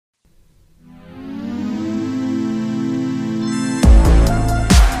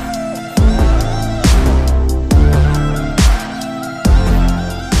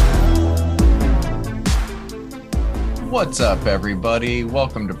What's up, everybody?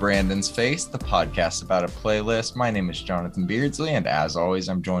 Welcome to Brandon's Face, the podcast about a playlist. My name is Jonathan Beardsley, and as always,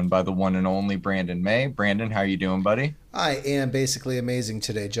 I'm joined by the one and only Brandon May. Brandon, how are you doing, buddy? I am basically amazing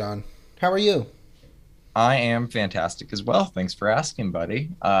today, John. How are you? I am fantastic as well. Thanks for asking, buddy.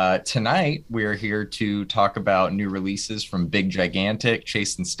 Tonight, we're here to talk about new releases from Big Gigantic,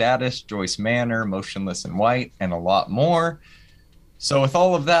 Chasing Status, Joyce Manor, Motionless and White, and a lot more. So with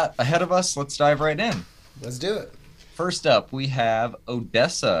all of that ahead of us, let's dive right in. Let's do it. First up, we have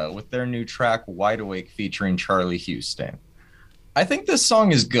Odessa with their new track Wide Awake featuring Charlie Houston. I think this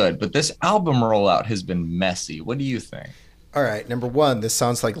song is good, but this album rollout has been messy. What do you think? All right, number one, this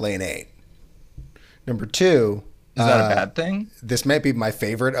sounds like Lane 8. Number two, Is that a bad thing? this might be my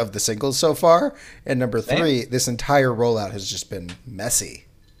favorite of the singles so far. And number three, this entire rollout has just been messy,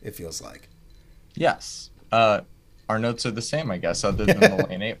 it feels like. Yes. Our notes are the same, I guess, other than the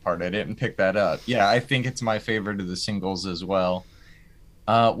Lane 8 part. I didn't pick that up. Yeah, I think it's my favorite of the singles as well.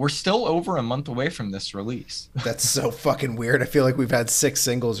 We're still over a month away from this release. That's so fucking weird. I feel like we've had 6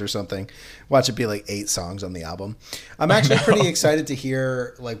 singles or something. Watch it be like 8 songs on the album. I'm actually pretty excited to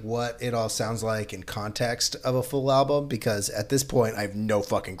hear like what it all sounds like in context of a full album, because at this point I have no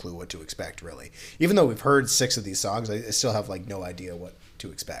fucking clue what to expect, really. Even though we've heard 6 of these songs, I still have like no idea what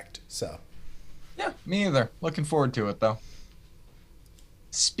to expect. So Yeah, me either. Looking forward to it, though.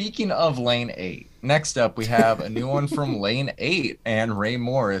 Speaking of Lane 8, next up we have a new one from Lane 8 and Ray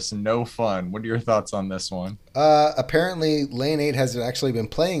Morris, No Fun. What are your thoughts on this one? apparently Lane 8 has actually been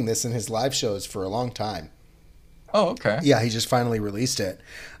playing this in his live shows for a long time. Oh, okay. Yeah, he just finally released it.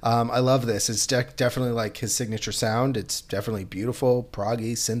 I love this. It's definitely like his signature sound. It's definitely beautiful,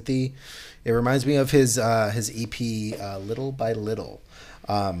 proggy, synthy. It reminds me of his EP Little by Little,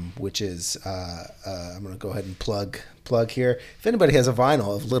 which is I'm gonna go ahead and plug here. If anybody has a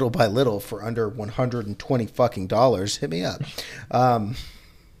vinyl of Little by Little for under $120 fucking dollars, hit me up.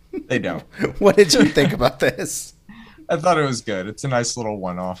 They don't. What did you think about this? I thought it was good. It's a nice little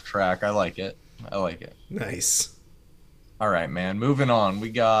one-off track. I like it. I like it. Nice. All right, man. Moving on. We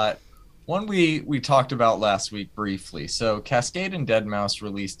got one we talked about last week briefly. So Cascade and Deadmau5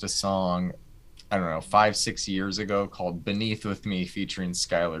 released a song, I don't know, 5-6 years ago called Beneath With Me featuring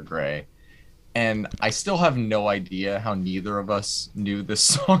Skylar Grey. And I still have no idea how neither of us knew this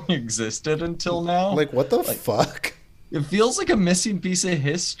song existed until now. Like, what the fuck? It feels like a missing piece of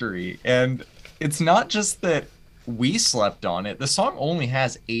history. And it's not just that we slept on it. The song only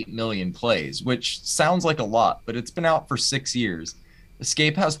has 8 million plays, which sounds like a lot, but it's been out for 6 years.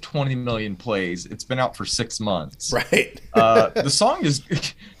 Escape has 20 million plays. It's been out for 6 months. Right. The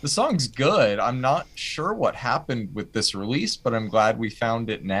song's good. I'm not sure what happened with this release, but I'm glad we found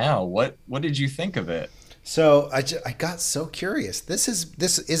it now. What did you think of it? So I got so curious. This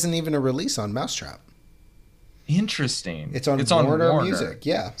isn't even a release on Mousetrap. Interesting. It's on Warner Music.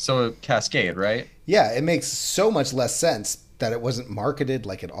 Yeah. So Cascade, right? Yeah, it makes so much less sense that it wasn't marketed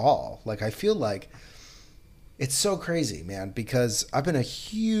like at all. Like, I feel like it's so crazy, man, because I've been a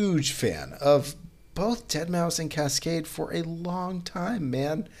huge fan of both Deadmau5 and Cascade for a long time,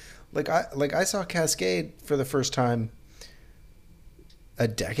 man. I saw Cascade for the first time a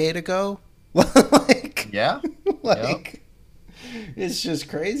decade ago. Yeah. It's just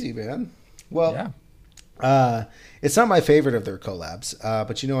crazy, man. Well, yeah. It's not my favorite of their collabs,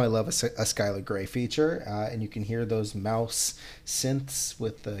 but I love a Skylar Grey feature, and you can hear those mouse synths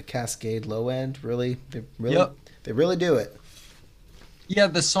with the Cascade low end. They really do it. Yeah,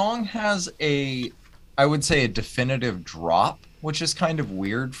 the song has I would say a definitive drop, which is kind of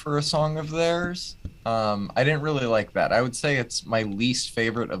weird for a song of theirs. I didn't really like that. I would say it's my least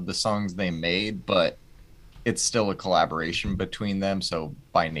favorite of the songs they made, but it's still a collaboration between them, so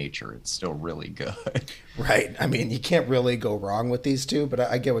by nature it's still really good. Right. I mean, you can't really go wrong with these two, but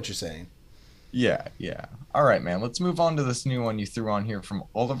I get what you're saying. Yeah. All right, man. Let's move on to this new one you threw on here from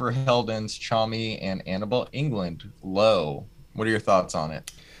Oliver Heldens, Chami, and Annabelle England, Low. What are your thoughts on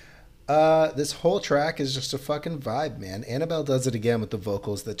it? This whole track is just a fucking vibe, man. Annabelle does it again with the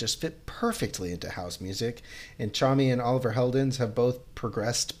vocals that just fit perfectly into house music. And Chami and Oliver Heldens have both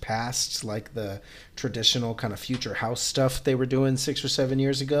progressed past like the traditional kind of future house stuff they were doing 6 or 7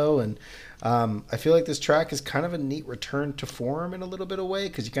 years ago. And I feel like this track is kind of a neat return to form in a little bit of way,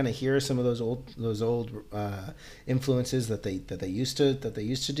 because you kind of hear some of those old influences that they used to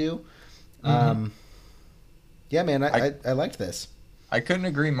do. Mm-hmm. Yeah, man, I liked this. I couldn't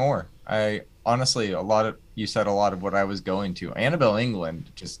agree more. I honestly, you said a lot of what I was going to. Annabelle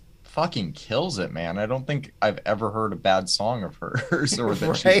England just fucking kills it, man. I don't think I've ever heard a bad song of hers or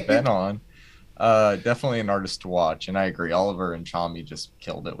that she's been on. Definitely an artist to watch, and I agree. Oliver and Chami just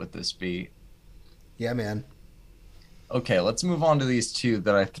killed it with this beat. Yeah, man. Okay, let's move on to these two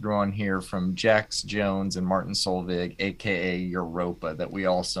that I threw on here from Jax Jones and Martin Solveig, aka Europa, that we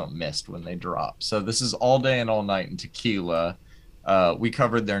also missed when they dropped. So this is All Day and All Night and Tequila. We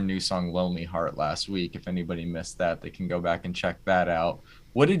covered their new song Lonely Heart last week. If anybody missed that, they can go back and check that out.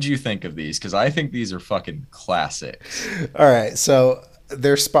 What did you think of these? Because I think these are fucking classics. All right, so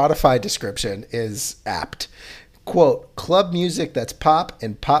their Spotify description is apt. Quote, club music that's pop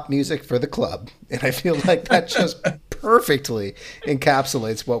and pop music for the club. And I feel like that just perfectly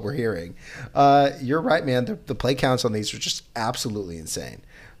encapsulates what we're hearing. You're right, man. The play counts on these are just absolutely insane.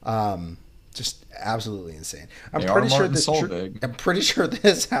 Just absolutely insane. They are Martin Solveig. I'm pretty sure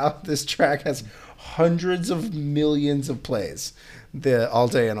this track has hundreds of millions of plays. The All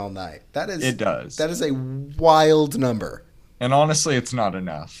Day and All Night. It does. That is a wild number. And honestly, it's not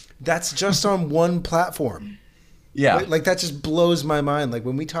enough. That's just on one platform. Yeah. Like that just blows my mind. Like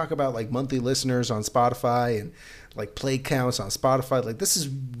when we talk about like monthly listeners on Spotify and like play counts on Spotify, like this is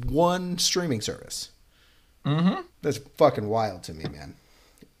one streaming service. Mm-hmm. That's fucking wild to me, man.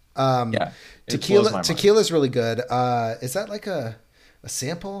 Yeah. Tequila's really good. Is that like a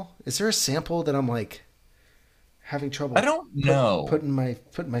sample? Is there a sample that I'm like having trouble? I don't know. Putting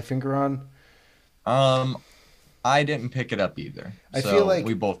my finger on. I didn't pick it up either. I So feel like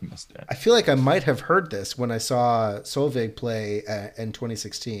we both missed it. I feel like I might have heard this when I saw Solveig play in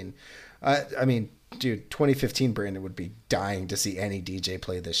 2016. I mean, dude, 2015 Brandon would be dying to see any DJ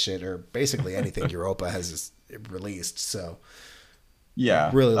play this shit or basically anything Europa has released. So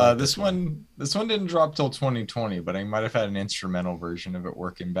Yeah. really like this one didn't drop till 2020, but I might have had an instrumental version of it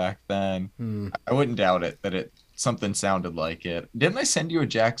working back then. I wouldn't doubt it that something sounded like it. Didn't I send you a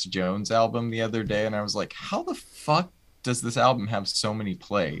Jax Jones album the other day? And I was like, how the fuck does this album have so many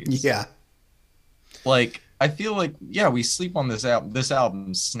plays? Yeah. Like, I feel like, yeah, we sleep on this album. This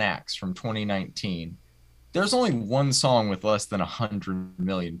album, Snacks from 2019. There's only one song with less than 100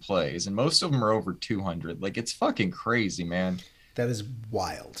 million plays, and most of them are over 200. Like, it's fucking crazy, man. That is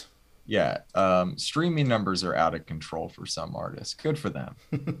wild. Yeah, streaming numbers are out of control for some artists. Good for them.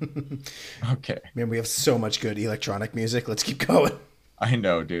 Okay. Man, we have so much good electronic music. Let's keep going. I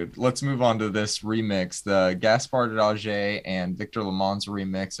know, dude. Let's move on to this remix, the Gaspard Auger and Victor Lamont's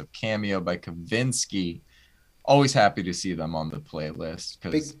remix of Cameo by Kavinsky. Always happy to see them on the playlist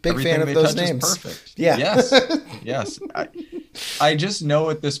because big fan of those names. Perfect. Yeah. Yes. Yes. I just know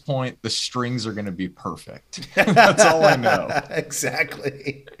at this point the strings are going to be perfect. That's all I know.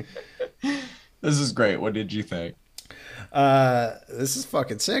 Exactly. This is great. What did you think? This is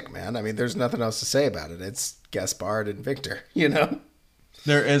fucking sick, man. I mean, there's nothing else to say about it. It's Gaspard and Victor, you know?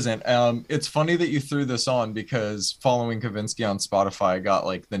 There isn't. It's funny that you threw this on because following Kavinsky on Spotify, I got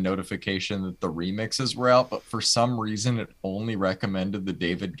like the notification that the remixes were out, but for some reason it only recommended the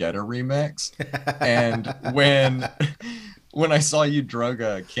David Guetta remix. And when I saw you drug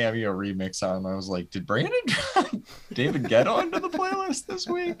a Cameo remix on, I was like, did Brandon drag David Guetta into the playlist this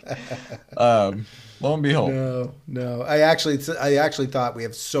week? Lo and behold. No. I actually thought we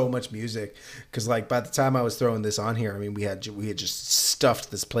have so much music because like by the time I was throwing this on here, I mean we had just stuffed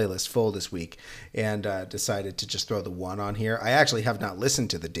this playlist full this week and decided to just throw the one on here. I actually have not listened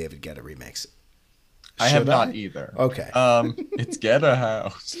to the David Guetta remix. I have not either. Okay. It's Guetta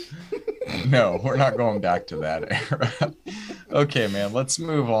House. No, we're not going back to that era. Okay, man, let's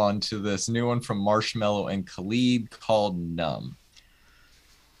move on to this new one from Marshmello and Khalid called Numb.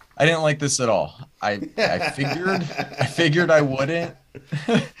 I didn't like this at all. I figured I wouldn't.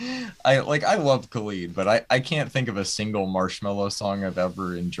 I love Khalid, but I can't think of a single Marshmello song I've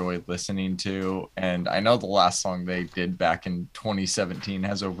ever enjoyed listening to. And I know the last song they did back in 2017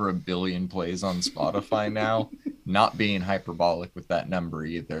 has over 1 billion plays on Spotify now. Not being hyperbolic with that number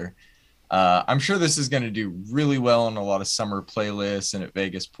either. I'm sure this is going to do really well on a lot of summer playlists and at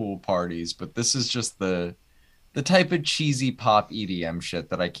Vegas pool parties, but this is just the type of cheesy pop EDM shit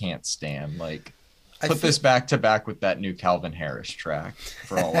that I can't stand. Like, put this back to back with that new Calvin Harris track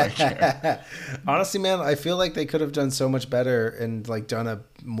for all I care. Honestly, man, I feel like they could have done so much better and like done a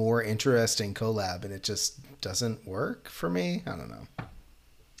more interesting collab, and it just doesn't work for me. I don't know.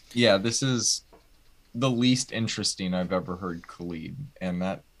 Yeah, this is the least interesting I've ever heard Khalid, and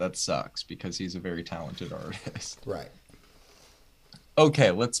that sucks because he's a very talented artist. Right.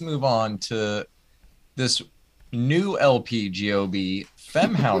 Okay, let's move on to this new LP GOB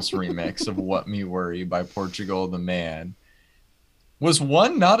Femhouse remix of What Me Worry by Portugal the Man. Was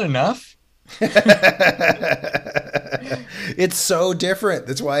one not enough? It's so different.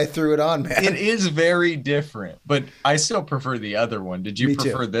 That's why I threw it on, It man. is very different, but I still prefer the other one. Did you Me too.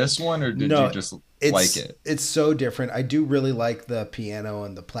 prefer this one or did you No, just like it's it? it's so different. I do really like the piano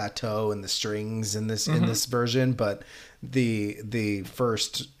and the plateau and the strings in Hmm. this version, but the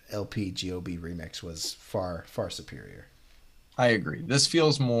first LP GOB remix was far superior. I agree. This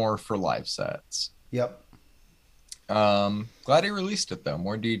feels more for live sets. Yep. Glad he released it though.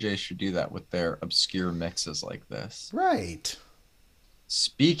 More DJs should do that with their obscure mixes like this. Right.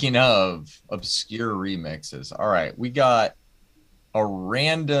 Speaking of obscure remixes, all right, we got a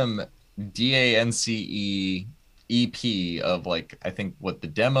random DANCE EP of like I think what the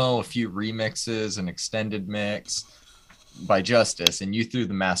demo, a few remixes, an extended mix by Justice, and you threw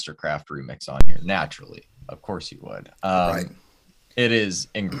the Mastercraft remix on here naturally. Of course you would. Right. It is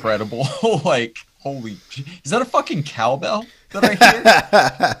incredible. Like holy, is that a fucking cowbell that I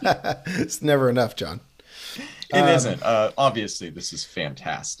hear? It's never enough, John. It isn't. Obviously, this is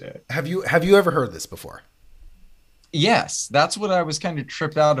fantastic. Have you ever heard this before? Yes, that's what I was kind of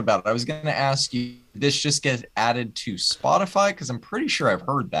tripped out about. I was going to ask you, this just gets added to Spotify because I'm pretty sure I've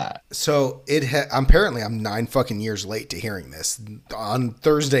heard that. So apparently I'm 9 fucking years late to hearing this on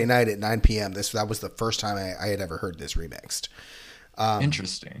Thursday night at 9 p.m. That was the first time I had ever heard this remixed.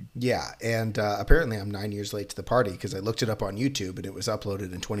 Interesting. Yeah, and apparently I'm 9 years late to the party because I looked it up on YouTube and it was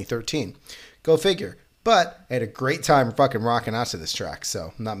uploaded in 2013. Go figure. But I had a great time fucking rocking out to this track,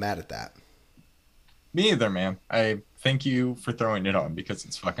 so I'm not mad at that. Me either, man. I thank you for throwing it on because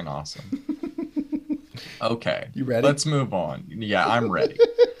it's fucking awesome. Okay, You ready? let's move on. Yeah, I'm ready.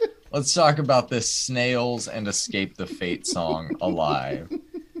 Let's talk about this Snails and Escape the Fate song, Alive.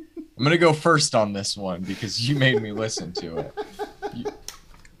 I'm going to go first on this one because you made me listen to it. You,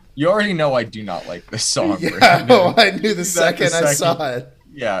 you already know I do not like this song, Yeah, Brandon. I knew the Is that second I saw it.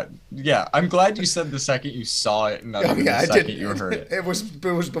 Yeah, yeah. I'm glad you said the second you saw it, not Oh even yeah, the I did. second you heard it. It was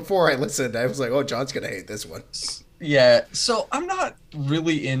before I listened. I was like, oh, John's gonna hate this one. Yeah, so I'm not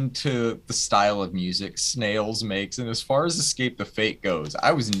really into the style of music Snails makes, and as far as Escape the Fate goes,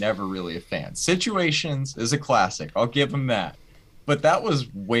 I was never really a fan. Situations is a classic, I'll give him that. But that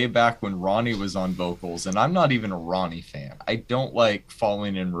was way back when Ronnie was on vocals, and I'm not even a Ronnie fan. I don't like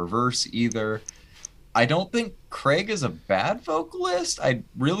Falling in Reverse either. I don't think Craig is a bad vocalist. I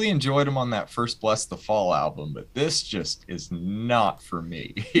really enjoyed him on that first Bless the Fall album, but this just is not for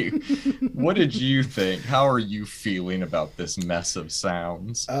me. What did you think? How are you feeling about this mess of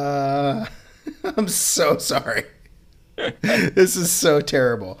sounds? Uh, I'm so sorry. This is so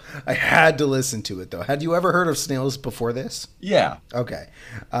terrible. I had to listen to it though. Had you ever heard of Snails before this? Yeah, Okay.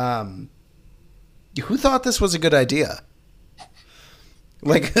 Um, who thought this was a good idea?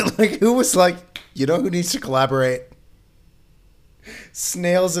 Like, like who was like, you know, who needs to collaborate?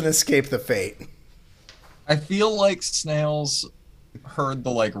 Snails and Escape the Fate. I feel like Snails heard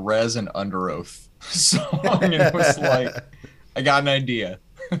the like Res and Under Oath song and was like, I got an idea.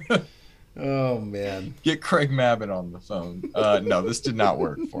 Oh man. Get Craig Mabbott on the phone. No, this did not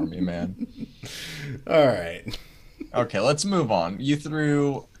work for me, man. All right. Okay, let's move on. You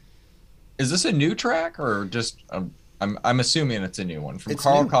threw. Is this a new track or just? I'm assuming it's a new one from It's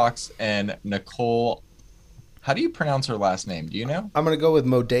Carl new. Cox and Nicole. How do you pronounce her last name? Do you know? I'm gonna go with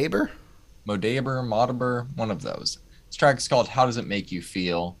Modaber. Modaber, one of those. This track is called "How Does It Make You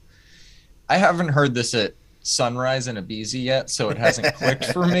Feel." I haven't heard this at Sunrise and Ibiza yet, so it hasn't clicked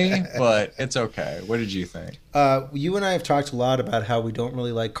for me. But it's okay. What did you think? You and I have talked a lot about how we don't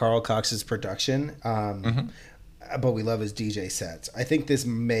really like Carl Cox's production, Hmm. but we love his DJ sets. I think this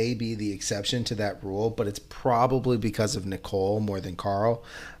may be the exception to that rule, but it's probably because of Nicole more than Carl.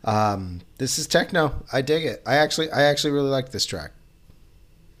 This is techno. I dig it. I actually really like this track.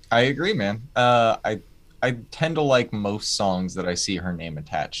 I agree, man. I tend to like most songs that I see her name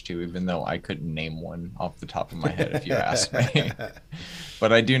attached to, even though I couldn't name one off the top of my head if you asked me.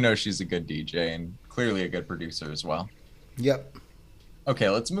 But I do know she's a good DJ and clearly a good producer as well. Yep. Okay,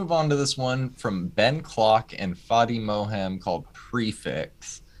 let's move on to this one from Ben Clock and Fadi Mohem called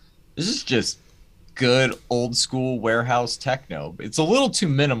Prefix. This is just good old school warehouse techno. It's a little too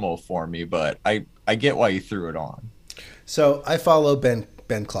minimal for me, but I get why you threw it on. So I follow Ben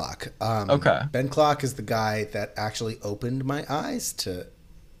Clock. Okay. Ben Clock is the guy that actually opened my eyes to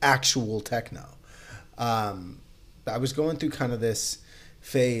actual techno. I was going through kind of this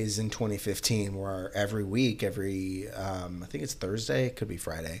phase in 2015 where every week, I think it's Thursday, it could be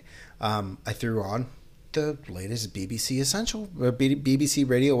Friday, I threw on the latest BBC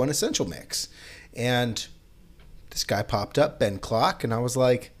Radio 1 Essential mix. And this guy popped up, Ben Clock, and I was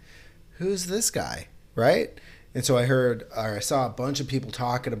like, who's this guy? Right? And so I heard, or I saw a bunch of people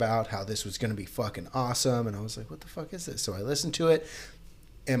talking about how this was going to be fucking awesome. And I was like, what the fuck is this? So I listened to it,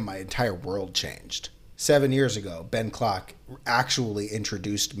 and my entire world changed. 7 years ago, Ben Clock actually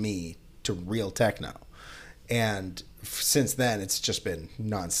introduced me to real techno. And since then, it's just been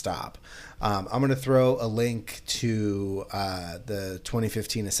nonstop. I'm going to throw a link to the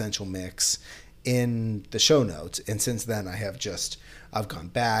 2015 Essential Mix in the show notes. And since then, I've gone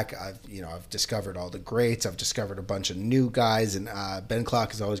back. I've discovered all the greats. I've discovered a bunch of new guys, and Ben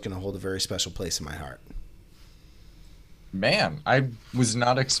Clock is always going to hold a very special place in my heart. Man, I was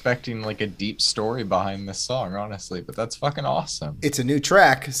not expecting like a deep story behind this song, honestly, but that's fucking awesome. It's a new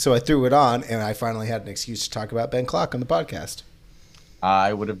track, so I threw it on, and I finally had an excuse to talk about Ben Clock on the podcast.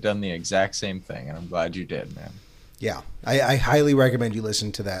 I would have done the exact same thing, and I'm glad you did, man. Yeah, I highly recommend you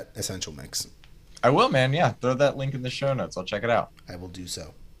listen to that Essential Mix. I will, man. Yeah, throw that link in the show notes. I'll check it out. I will do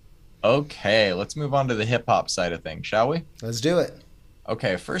so. Okay, let's move on to the hip hop side of things, shall we? Let's do it.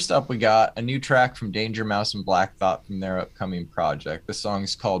 Okay, first up, we got a new track from Danger Mouse and Black Thought from their upcoming project. The song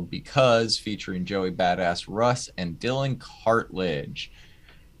is called Because, featuring Joey Badass Russ and Dylan Cartledge.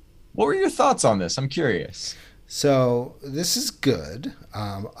 What were your thoughts on this? I'm curious. So this is good.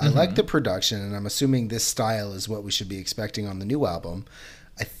 I like Mm-hmm. the production, and I'm assuming this style is what we should be expecting on the new album.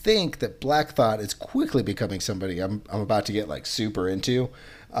 I think that Black Thought is quickly becoming somebody I'm about to get like super into.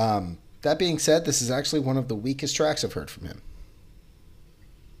 That being said, this is actually one of the weakest tracks I've heard from him.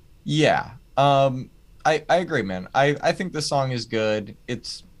 Yeah. I agree, man. I think the song is good.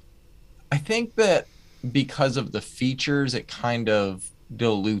 I think that because of the features, it kind of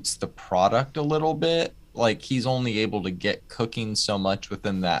dilutes the product a little bit. Like he's only able to get cooking so much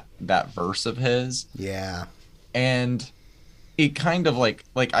within that verse of his. Yeah, And it kind of like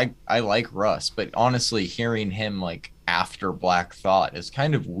I like Russ, but honestly hearing him like after Black Thought is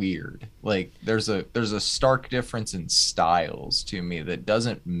kind of weird. Like there's a stark difference in styles to me that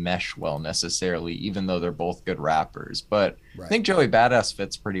doesn't mesh well necessarily, even though they're both good rappers. But I right. think Joey Badass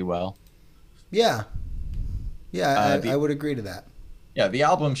fits pretty well. Yeah, yeah, I The would agree to that. Yeah, the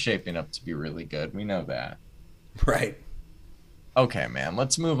album's shaping up to be really good. We know that. Right. Okay, man,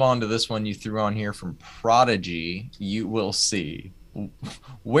 let's move on to this one you threw on here from Prodigy. You will see.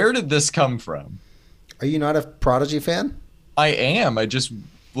 Where did this come from? Are you not a Prodigy fan? I am. I just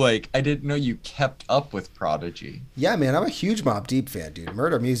like I didn't know you kept up with Prodigy. Yeah, man, I'm a huge Mob Deep fan, dude.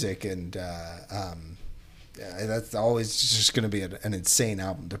 Murder Music, and yeah, that's always just going to be an insane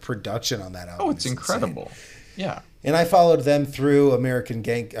album. The production on that Oh, album it's is insane. incredible. Yeah. And I followed them through America's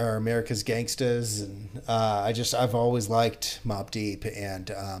Gangstas, and I've always liked Mob Deep, and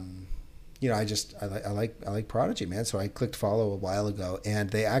I like Prodigy, man. So I clicked follow a while ago,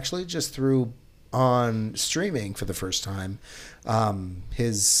 and they actually just threw on streaming for the first time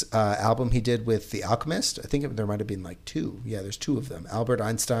his album he did with The Alchemist. I think there might have been like two. Yeah, there's two of them: Albert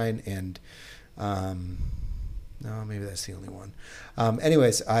Einstein and um, no, maybe that's the only one.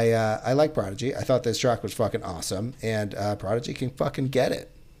 Anyways, I like Prodigy. I thought this track was fucking awesome, and Prodigy can fucking get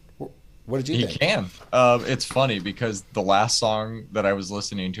it. What did you He think? can. It's funny because the last song that I was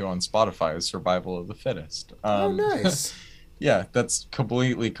listening to on Spotify is Survival of the Fittest. Oh, nice. Yeah, that's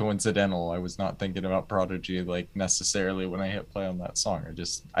completely coincidental. I was not thinking about Prodigy like necessarily when I hit play on that song.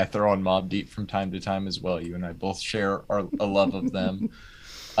 I throw on Mob Deep from time to time as well. You and I both share a love of them.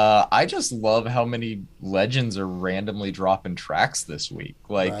 I just love how many legends are randomly dropping tracks this week.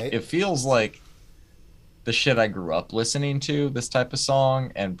 Like Right? it feels like the shit I grew up listening to, this type of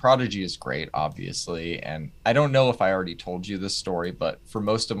song. And Prodigy is great, obviously. And I don't know if I already told you this story, but for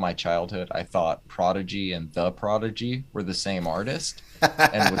most of my childhood, I thought Prodigy and The Prodigy were the same artist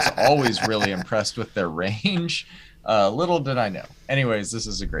and was always really impressed with their range. Little did I know. Anyways, this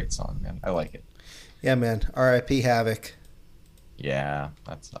is a great song, man. I like it. Yeah, man. R.I.P. Havoc. Yeah,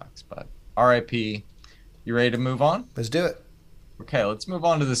 that sucks. But RIP. You ready to move on? Let's do it. Okay, let's move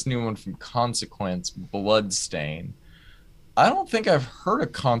on to this new one from Consequence, Bloodstain. I don't think I've heard a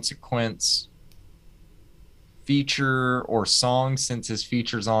Consequence feature or song since his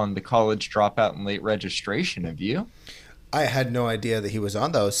features on The College Dropout and Late Registration. Have you? I had no idea that he was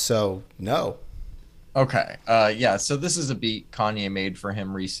on those, so no. Okay. Yeah, so this is a beat Kanye made for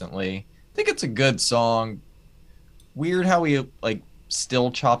him recently. I think it's a good song. Weird how he like still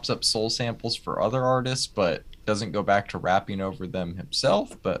chops up soul samples for other artists, but doesn't go back to rapping over them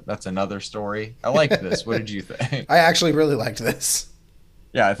himself, but that's another story. I like this. What did you think? I actually really liked this.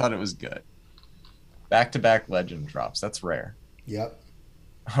 Yeah, I thought it was good. Back to back legend drops. That's rare. Yep.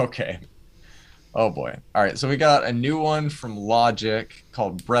 Okay. Oh boy. All right. So we got a new one from Logic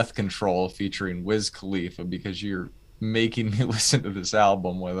called Breath Control featuring Wiz Khalifa because you're making me listen to this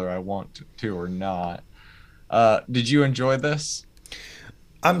album whether I want to or not. Did you enjoy this?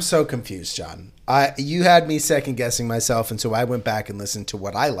 I'm so confused, John. You had me second guessing myself, and so I went back and listened to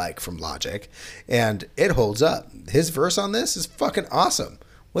what I like from Logic, and it holds up. His verse on this is fucking awesome.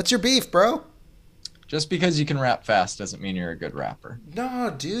 What's your beef, bro? Just because you can rap fast doesn't mean you're a good rapper.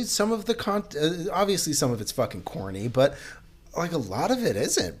 No, dude. Some of the obviously some of it's fucking corny, but like a lot of it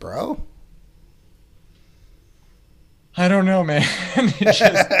isn't, bro. I don't know, man. It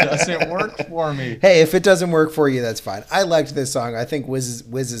just doesn't work for me. Hey, if it doesn't work for you, that's fine. I liked this song. I think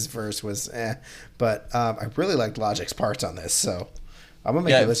Wiz's verse was but I really liked Logic's parts on this, so I'm gonna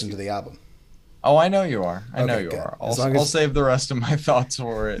make Yeah. you listen to the album. Oh, I know you are. I know Okay, you good. are. As I'll, long I'll as save the rest of my thoughts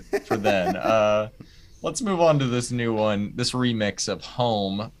for it for then. Let's move on to this new one, this remix of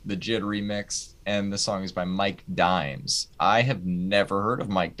Home, the JID remix, and the song is by Mike Dimes. I have never heard of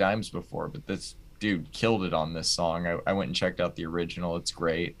Mike Dimes before, but this dude killed it on this song. I went and checked out the original. It's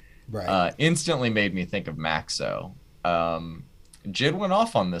great. right. Instantly made me think of Maxo. JID went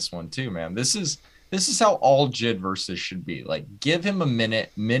off on this one too, man. This is how all JID verses should be. Like, give him a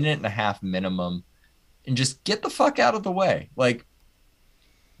minute, minute and a half minimum, and just get the fuck out of the way. Like,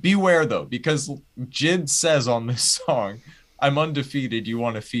 beware though, because JID says on this song, "I'm undefeated. You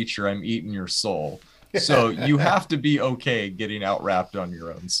want a feature? I'm eating your soul." So you have to be okay getting out rapped on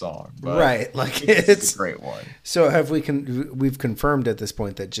your own song. But Right, like it's a it's great one. so we've confirmed at this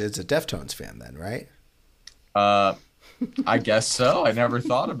point that Jid's a Deftones fan then, right? Uh, I guess so. I never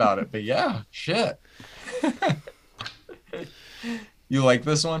thought about it, but yeah, shit. You like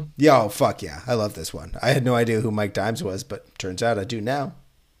this one? Yeah, oh fuck yeah. I love this one. I had no idea who Mike Dimes was, but turns out I do now.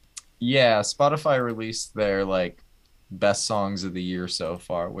 Yeah, Spotify released their like best songs of the year so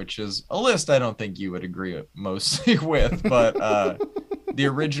far, which is a list I don't think you would agree mostly with, but the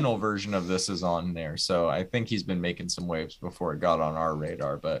original version of this is on there. So I think he's been making some waves before it got on our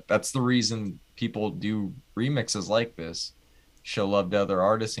radar, but that's the reason people do remixes like this. Show love to other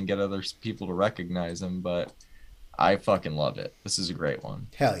artists and get other people to recognize them, but I fucking love it. This is a great one.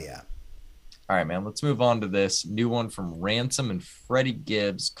 Hell yeah. All right, man, let's move on to this new one from Ransom and Freddie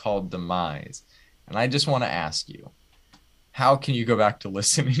Gibbs called Demise. And I just want to ask you, how can you go back to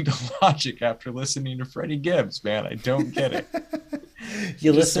listening to Logic after listening to Freddie Gibbs, man? I don't get it.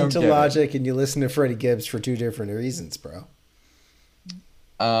 You Just listen don't to get it. Logic and you listen to Freddie Gibbs for two different reasons, bro.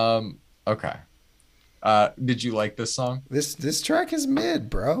 Okay. Did you like this song? This track is mid,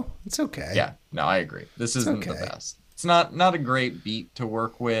 bro. It's okay. Yeah, no, I agree. This isn't the okay. best. It's not a great beat to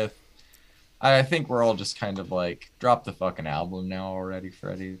work with. I think we're all just kind of like, drop the fucking album now already,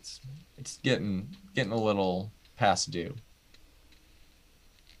 Freddie. It's getting a little past due.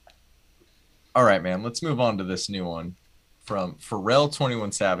 All right, man. Let's move on to this new one from Pharrell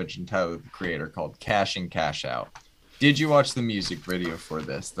 21 Savage and Tyler the Creator called Cash In Cash Out. Did you watch the music video for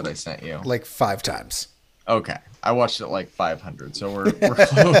this that I sent you? Like 5 times. Okay. I watched it like 500, so we're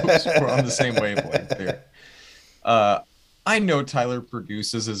close. We're on the same wavelength here. I know Tyler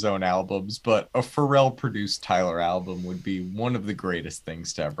produces his own albums, but a Pharrell produced Tyler album would be one of the greatest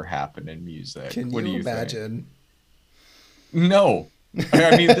things to ever happen in music. Can What do you you think? imagine? No.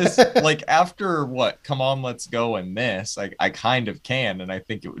 I mean, this, like, after what, Come On, Let's Go, and this, I kind of can, and I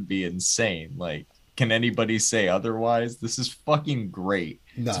think it would be insane. Like, can anybody say otherwise? This is fucking great.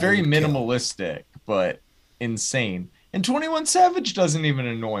 No, It's very you'd kill. minimalistic, but insane. And 21 Savage doesn't even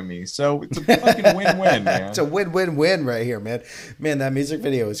annoy me, so it's a fucking win-win, man. It's a win-win-win right here, man. Man, that music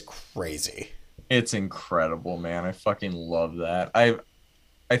video is crazy. It's incredible, man. I fucking love that.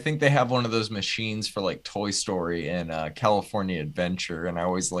 I think they have one of those machines for like Toy Story and California Adventure, and I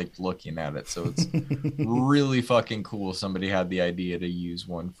always liked looking at it. So it's really fucking cool. Somebody had the idea to use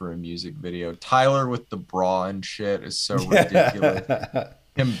one for a music video. Tyler with the bra and shit is so ridiculous.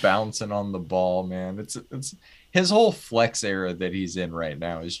 Him bouncing on the ball, man. It's his whole flex era that he's in right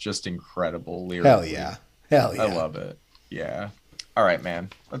now is just incredible lyrically. Hell yeah. Hell yeah. I love it. Yeah. All right, man.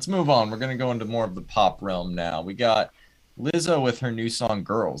 Let's move on. We're gonna go into more of the pop realm now. We got Lizzo with her new song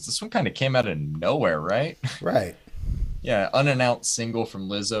Girls. This one kind of came out of nowhere, right? Right. Yeah, unannounced single from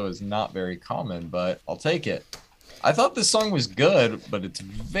Lizzo is not very common, but I'll take it. I thought this song was good, but it's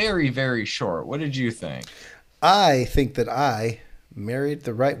very, very short. What did you think? I think that I married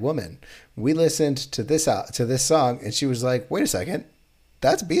the right woman. We listened to this song, and she was like, "Wait a second,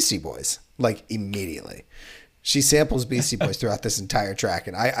 that's Beastie Boys!" Like immediately. She samples Beastie Boys throughout this entire track,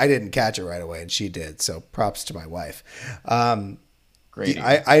 and I didn't catch it right away, and she did. So props to my wife. Great.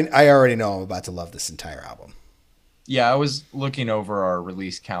 I already know I'm about to love this entire album. Yeah, I was looking over our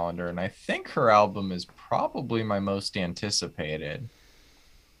release calendar, and I think her album is probably my most anticipated.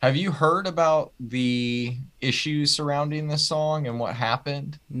 Have you heard about the issues surrounding the song and what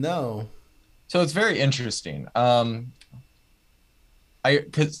happened? No. So it's very interesting.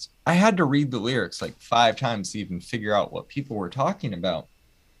 Because I had to read the lyrics like 5 times to even figure out what people were talking about.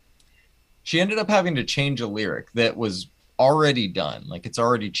 She ended up having to change a lyric that was already done. Like it's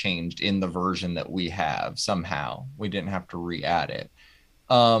already changed in the version that we have somehow. We didn't have to re-add it.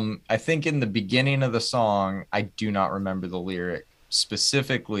 I think in the beginning of the song, I do not remember the lyric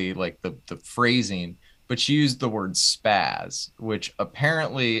specifically, like the phrasing, but she used the word spaz, which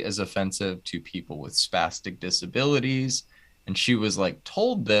apparently is offensive to people with spastic disabilities. And she was like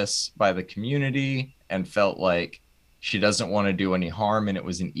told this by the community and felt like she doesn't want to do any harm, and it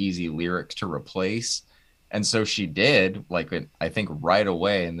was an easy lyric to replace. And so she did, like I think right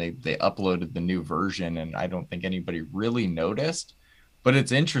away, and they uploaded the new version, and I don't think anybody really noticed, but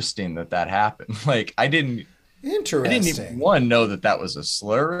it's interesting that that happened. Like I didn't even Interesting. one know that that was a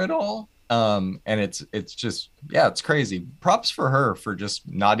slur at all. And it's just yeah, it's crazy. Props for her for just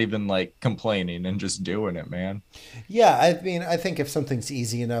not even like complaining and just doing it, man. Yeah, I mean, I think if something's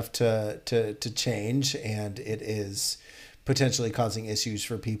easy enough to change and it is potentially causing issues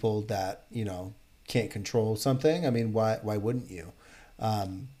for people that can't control something, I mean, why wouldn't you?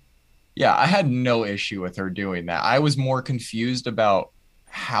 Um, Yeah, I had no issue with her doing that. I was more confused about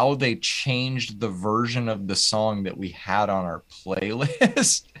how they changed the version of the song that we had on our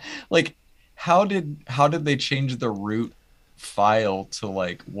playlist. Like how did they change the root file to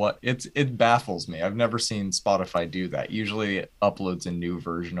like what it baffles me. I've never seen Spotify do that. Usually it uploads a new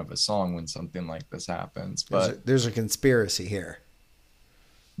version of a song when something like this happens, but there's a conspiracy here.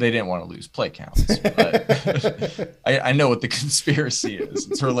 they didn't want to lose play counts, but I know what the conspiracy is.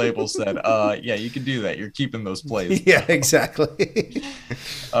 It's her label said, yeah, you can do that. You're keeping those plays. Yeah, exactly.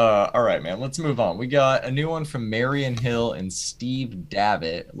 All right, man, let's move on. We got a new one from Marion Hill and Steve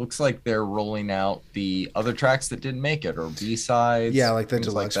Davitt. It looks like they're rolling out the other tracks that didn't make it or Yeah, B-sides, like the things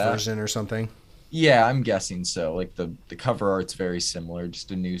like deluxe that. version or something. Yeah, I'm guessing so. Like the cover art's very similar,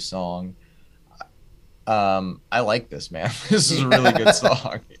 just a new song. I like this, man. This is a really good Yeah.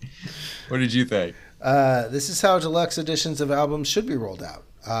 song. What did you think? This is how deluxe editions of albums should be rolled out.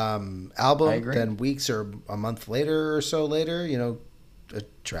 I Album, agree. then weeks or a month later or so later, a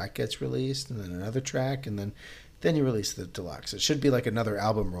track gets released, and then another track, and then you release the deluxe. It should be like another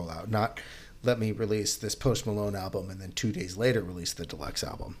album rollout, not let me release this Post Malone album and then 2 days later release the deluxe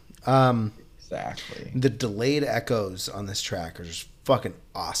album. Exactly. The delayed echoes on this track are just fucking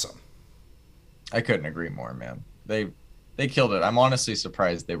awesome. I couldn't agree more, man. They killed it. I'm honestly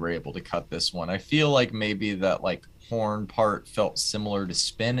surprised they were able to cut this one. I feel like maybe that like horn part felt similar to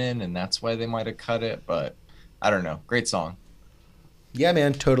spinning and that's why they might have cut it, but I don't know. Great song. Yeah,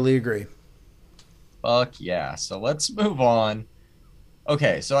 man, totally agree. Fuck yeah. So let's move on.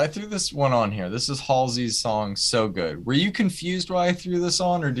 Okay, so I threw this one on here. This is Halsey's song So Good. Were you confused why I threw this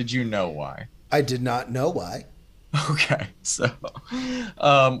on or did you know why? I did not know why. Okay, so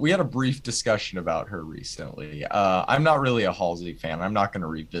we had a brief discussion about her recently. I'm not really a Halsey fan. I'm not going to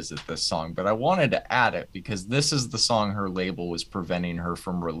revisit this song, but I wanted to add it because this is the song her label was preventing her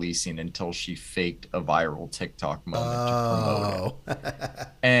from releasing until she faked a viral TikTok moment to promote it. Oh.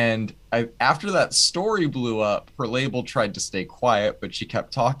 And after that story blew up, her label tried to stay quiet, but she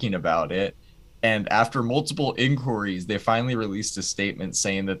kept talking about it. And after multiple inquiries, they finally released a statement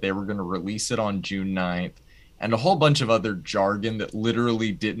saying that they were going to release it on June 9th and a whole bunch of other jargon that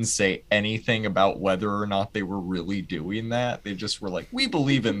literally didn't say anything about whether or not they were really doing that. They just were like, we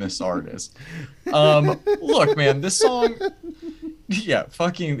believe in this artist. Look, man, this song, yeah,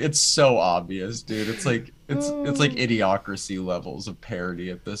 fucking, it's so obvious, dude. It's like idiocracy levels of parody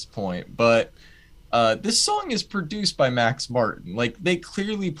at this point. But this song is produced by Max Martin. Like they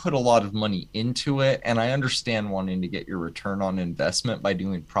clearly put a lot of money into it, and I understand wanting to get your return on investment by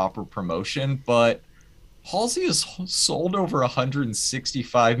doing proper promotion, but Halsey has sold over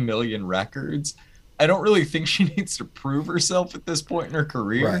 165 million records. I don't really think she needs to prove herself at this point in her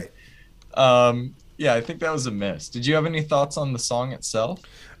career. Right. Yeah, I think that was a miss. Did you have any thoughts on the song itself?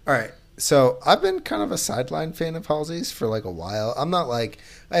 All right. So I've been kind of a sideline fan of Halsey's for like a while. I'm not like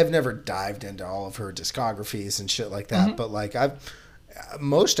I have never dived into all of her discographies and shit like that, Hmm. but like I've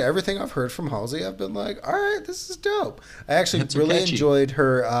most everything I've heard from Halsey, I've been like, all right, this is dope. I actually Hits are really catchy. enjoyed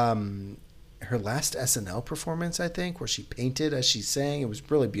her last SNL performance, I think, where she painted as she sang. It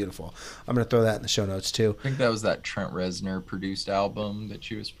was really beautiful. I'm gonna throw that in the show notes too. I think that was that Trent Reznor produced album that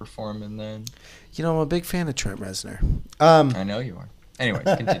she was performing then. I'm a big fan of Trent Reznor. I know you are. Anyways,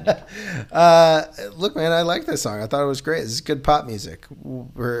 continue. Look, man, I like this song. I thought it was great. This is good pop music.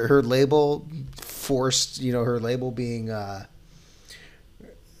 Her label forced, her label being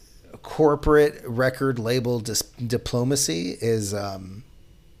corporate record label diplomacy is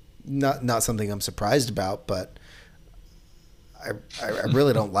not something I'm surprised about, but I, I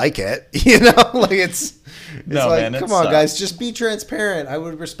really don't like it. You know, like it's No, like, man, it come on, guys, sucks. just be transparent. I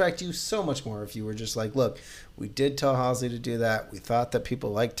would respect you so much more if you were just like, look, we did tell Halsey to do that. We thought that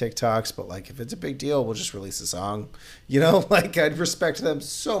people like TikToks, but like if it's a big deal, we'll just release a song. You know, like I'd respect them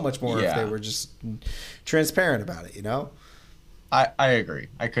so much more if they Yeah, were just transparent about it. You know. I agree.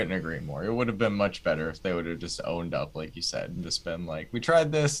 I couldn't agree more. It would have been much better if they would have just owned up, like you said, and just been like, we tried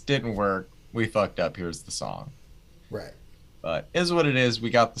this, didn't work, we fucked up, here's the song. Right. But is what it is. We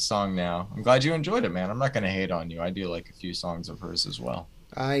got the song now. I'm glad you enjoyed it, man. I'm not gonna hate on you. I do like a few songs of hers as well.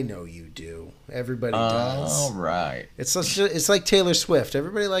 I know you do. Everybody All does. right. It's like Taylor Swift.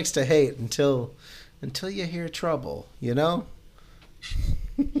 Everybody likes to hate until you hear trouble. You know.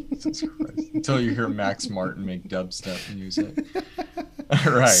 Jesus Christ. Until you hear Max Martin make dubstep music.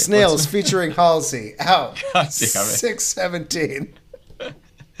 All right. Snails featuring Halsey out God damn it. 6/17.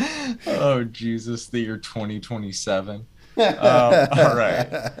 Oh Jesus, the year 2027. All right.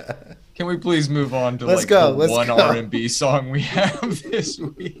 Can we please move on to Let's like go. the Let's one go. R&B song we have this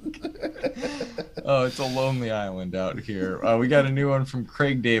week? Oh, it's a lonely island out here. We got a new one from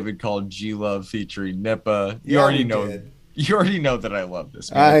Craig David called G Love featuring Nippa. You Yeah, already we know. did. You already know that I love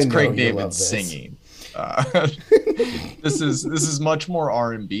this, man. I It's know Craig you David love this. singing. This is much more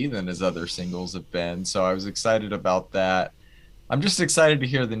R&B than his other singles have been, so I was excited about that. I'm just excited to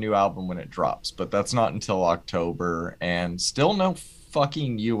hear the new album when it drops, but that's not until October, and still no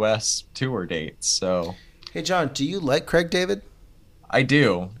fucking US tour dates. So Hey John, do you like Craig David? I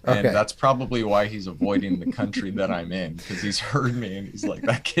do, and Okay. that's probably why he's avoiding the country that I'm in, because he's heard me and he's like,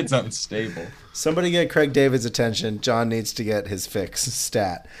 that kid's unstable. Somebody get Craig David's attention. John needs to get his fix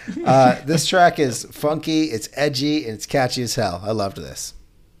stat. This track is funky, it's edgy, and it's catchy as hell. I loved this.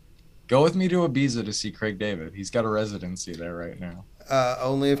 Go with me to Ibiza to see Craig David. He's got a residency there right now.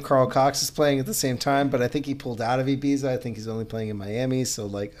 Only if Carl Cox is playing at the same time, but I think he pulled out of Ibiza. I think he's only playing in Miami. So,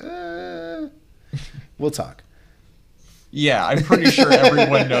 like, we'll talk. Yeah, I'm pretty sure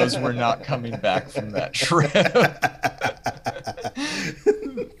everyone knows we're not coming back from that trip.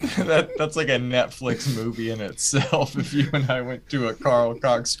 That's like a Netflix movie in itself. If you and I went to a Carl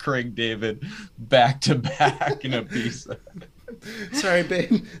Cox, Craig David back to back in Ibiza. Sorry,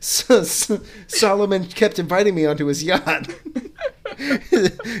 babe. Solomon kept inviting me onto his yacht.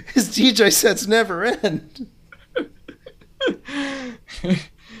 His DJ sets never end.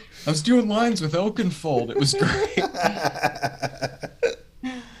 I was doing lines with Oakenfold. It was great.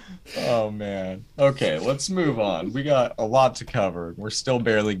 Oh man. Okay, let's move on. We got a lot to cover. We're still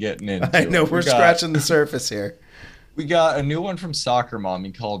barely getting into I know it. we're scratching the surface here. We got a new one from Soccer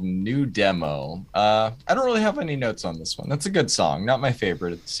Mommy called New Demo. I don't really have any notes on this one. That's a good song. Not my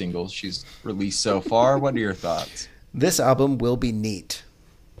favorite singles she's released so far. What are your thoughts? This album will be neat.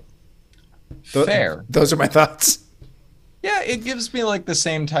 Fair. Those are my thoughts. Yeah, it gives me like the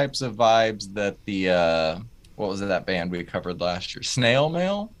same types of vibes that the what was it, that band we covered last year? Snail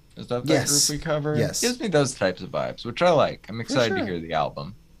Mail? Is that Yes. group we covered? Yes. Gives me those types of vibes, which I like. I'm excited to sure. hear the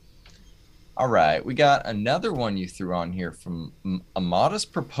album. All right, we got another one you threw on here from A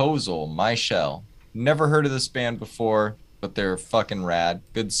Modest Proposal, My Shell. Never heard of this band before, but they're fucking rad.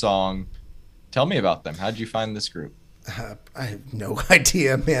 Good song. Tell me about them. How'd you find this group? I have no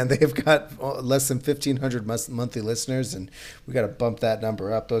idea, man. They've got less than 1,500 monthly listeners, and we got to bump that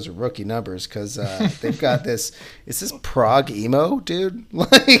number up. Those are rookie numbers because they've got this. Is this prog emo, dude?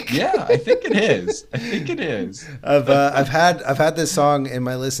 Like, Yeah, I think it is. I think it is. I've had this song in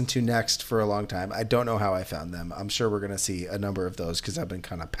my listen to next for a long time. I don't know how I found them. I'm sure we're gonna see a number of those because I've been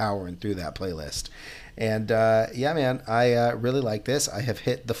kind of powering through that playlist. And yeah, man, I really like this. I have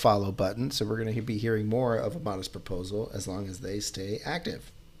hit the follow button, so we're going to be hearing more of A Modest Proposal as long as they stay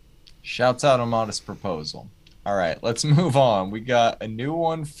active. Shouts out A Modest Proposal. All right, let's move on. We got a new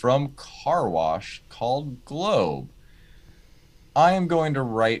one from Car Wash called Globe. I am going to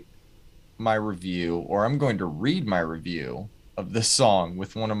write my review, or I'm going to read my review of this song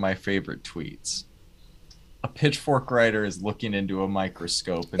with one of my favorite tweets. A pitchfork writer is looking into a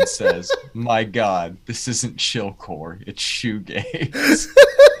microscope and says, "My God, this isn't chillcore, it's shoegaze."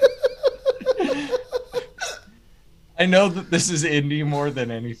 I know that this is indie more than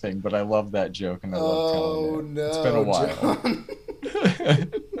anything, but I love that joke and I love telling it. It's been a while.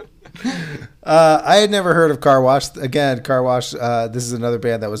 I had never heard of Car Wash. Again, Car Wash. This is another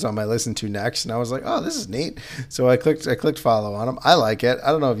band that was on my listen to next, and I was like, "Oh, this is neat." So I clicked follow on them. I like it.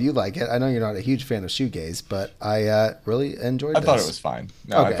 I don't know if you like it. I know you're not a huge fan of shoegaze, but I really enjoyed. I thought it was fine.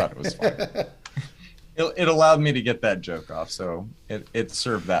 No, okay. I thought it was fine. It allowed me to get that joke off, so it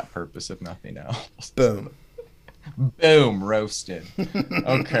served that purpose, if nothing else. Boom. Boom, roasted.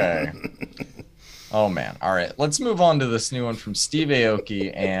 Okay. Oh man. All right. Let's move on to this new one from Steve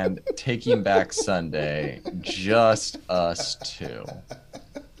Aoki and Taking Back Sunday. Just us two.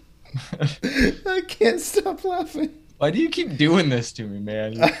 I can't stop laughing. Why do you keep doing this to me,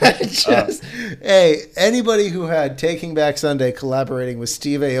 man? You're I cracking up. just, hey, anybody who had Taking Back Sunday collaborating with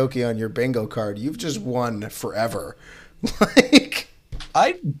Steve Aoki on your bingo card, you've just won forever. Like,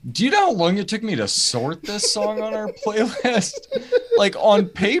 I do you know how long it took me to sort this song on our playlist? Like on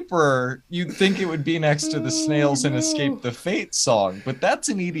paper, you'd think it would be next to the oh Snails and Escape no. the Fate song, but that's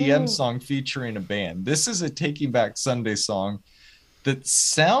an EDM Oh. song featuring a band. This is a Taking Back Sunday song that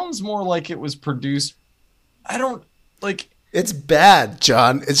sounds more like it was produced. I don't like It's bad,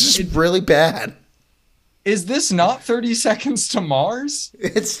 John. It's it. just really bad. Is this not 30 Seconds to Mars?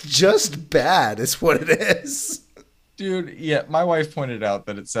 It's just bad, is what it is. Dude, yeah, my wife pointed out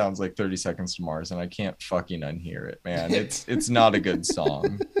that it sounds like 30 Seconds to Mars, and I can't fucking unhear it, man. It's not a good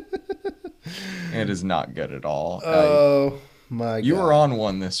song. It is not good at all. Oh my You were god. on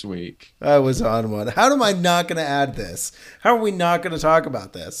one this week. I was on one. How am I not going to add this? How are we not going to talk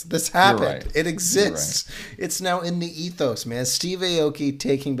about this? This You're happened. right. It You're right. exists. It's now in the ethos, man. Steve Aoki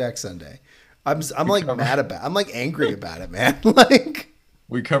Taking Back Sunday. I'm We like covered mad about. I'm like angry about it, man. Like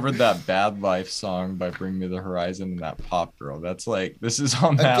we covered that Bad Life song by Bring Me the Horizon and that Pop Girl. That's like this is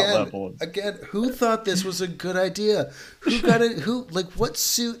on that again, level. again, who thought this was a good idea? Who got it? Who like what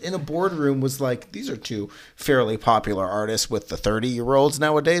suit in a boardroom was like? These are two fairly popular artists with the 30-year-olds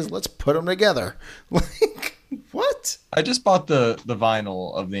nowadays. Let's put them together. Like what? I just bought the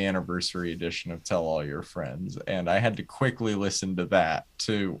vinyl of the anniversary edition of Tell All Your Friends, and I had to quickly listen to that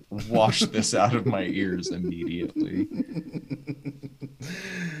to wash this out of my ears immediately.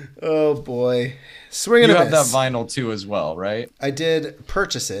 Oh boy, swing and You a have that miss. vinyl too as well, right? I did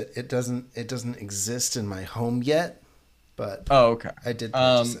purchase it. It doesn't exist in my home yet, but Oh, okay. I did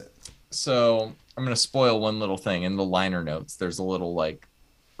purchase Um, it. so I'm gonna spoil one little thing in the liner notes. There's a little like,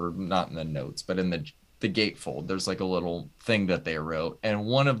 or not in the notes, but in the gatefold, there's like a little thing that they wrote, and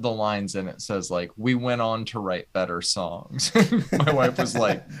one of the lines in it says like, "We went on to write better songs." My wife was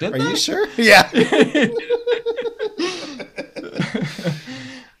like, "Did Are you they?" sure? Yeah.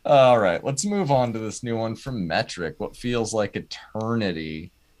 All right, let's move on to this new one from Metric. What feels like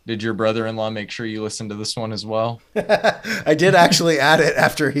eternity. Did your brother-in-law make sure you listened to this one as well? I did actually add it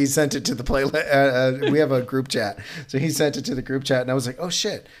after he sent it to the playlist. We have a group chat, so he sent it to the group chat, and I was like, "Oh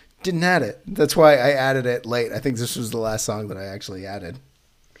shit, didn't add it." That's why I added it late. I think this was the last song that I actually added.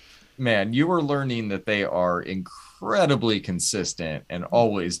 Man, you are learning that they are incredibly consistent and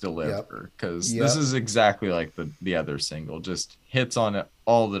always Yep. deliver because this Yep. is exactly like the other single, just hits on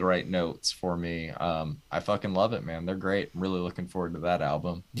all the right notes for me. I fucking love it, man. They're great. I'm really looking forward to that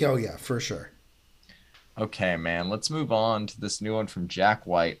album. Oh yeah, for sure. Okay, man, let's move on to this new one from Jack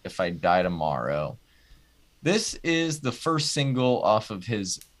White, If I Die Tomorrow. This is the first single off of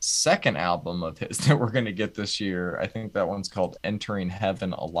his second album of his that we're going to get this year. I think that one's called Entering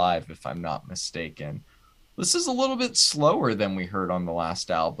Heaven Alive, if I'm not mistaken. This is a little bit slower than we heard on the last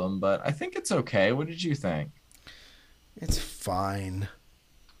album, but I think it's okay. What did you think? It's fine.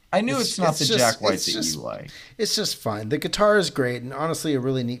 I knew it's not the Jack White it's that just you like. it's just fine. The guitar is great, and honestly, a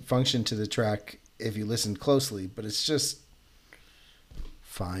really neat function to the track if you listen closely. But it's just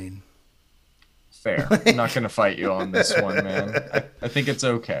fine. Fair. I'm not going to fight you on this one, man. I think it's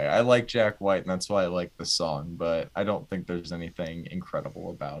okay. I like Jack White, and that's why I like the song, but I don't think there's anything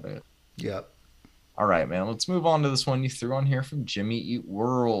incredible about it. Yep. All right, man. Let's move on to this one you threw on here from Jimmy Eat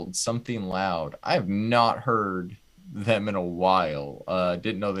World, Something Loud. I have not heard them in a while.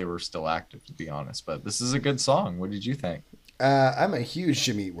 Didn't know they were still active, to be honest, but this is a good song. What did you think? I'm a huge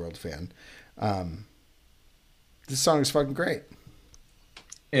Jimmy Eat World fan. Um, this song is fucking great.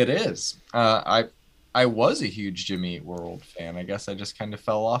 It is. I was a huge Jimmy Eat World fan. I guess I just kind of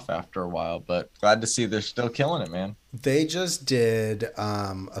fell off after a while, but glad to see they're still killing it, man. They just did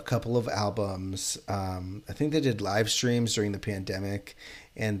a couple of albums. I think they did live streams during the pandemic,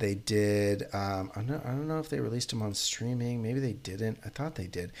 and they did. I don't know if they released them on streaming. Maybe they didn't. I thought they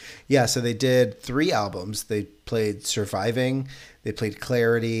did. Yeah, so they did 3 albums. They played Surviving, they played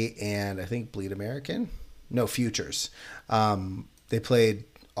Clarity, and I think Bleed American. No, Futures. They played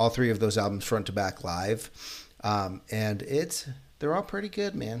all 3 of those albums front to back live, and they're all pretty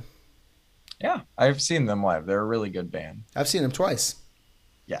good, man. Yeah, I've seen them live. They're a really good band. I've seen them twice.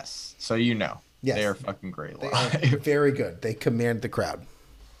 Yes. So you know, they Yes, are fucking great they are live. very good. They command the crowd.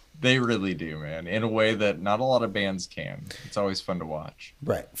 They really do, man, in a way that not a lot of bands can. It's always fun to watch.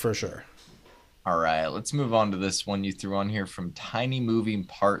 Right, for sure. All right, let's move on to this one you threw on here from Tiny Moving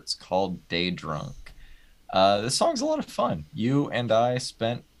Parts called Day Drunk. This song's a lot of fun. You and I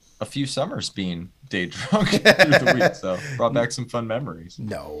spent a few summers being day drunk through the week, so brought back some fun memories.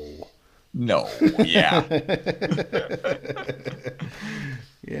 No. No, yeah.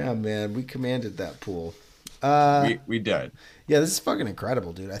 Yeah, man, we commanded that pool. Uh, We did. yeah, this is fucking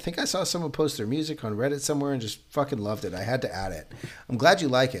incredible, dude. I think I saw someone post their music on Reddit somewhere and just fucking loved it. I had to add it. I'm glad you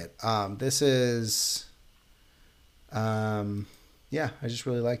like it. This is, yeah, I just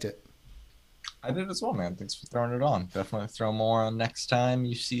really liked it. I did as well, man. Thanks for throwing it on. Definitely throw more on next time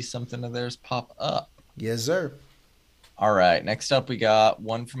you see something of theirs pop up. Yes, sir. All right. Next up, we got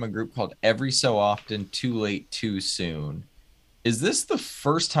one from a group called Every So Often, Too Late, Too Soon. Is this the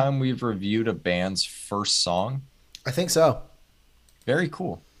first time we've reviewed a band's first song? I think so. Very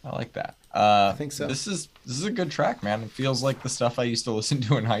cool. I like that. I think so. This is a good track, man. It feels like the stuff I used to listen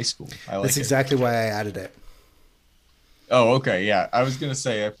to in high school. I like That's it. exactly why I added it. Oh, okay. Yeah. I was gonna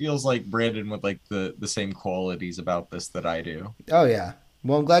say it feels like Brandon with like the same qualities about this that I do. Oh, yeah.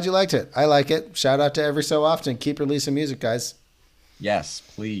 Well, I'm glad you liked it. I like it. Shout out to Every So Often. Keep releasing music, guys. Yes,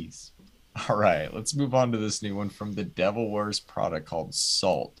 please. All right, let's move on to this new one from the Devil Wears Prada called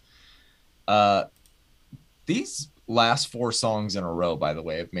Salt. Uh these last four songs in a row, by the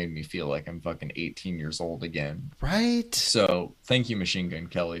way, have made me feel like I'm fucking 18 years old again. Right? So thank you, Machine Gun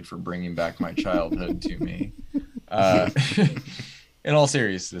Kelly, for bringing back my childhood to me. Uh, in all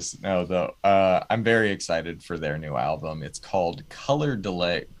seriousness, no, though, I'm very excited for their new album. It's called Color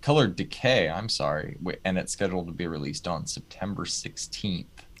Decay. I'm sorry, and it's scheduled to be released on September 16th.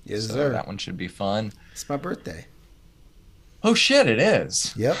 Yes, So sir. that one should be fun. It's my birthday. Oh shit, it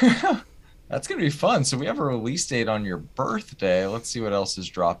is. Yep. That's gonna be fun. So we have a release date on your birthday. Let's see what else is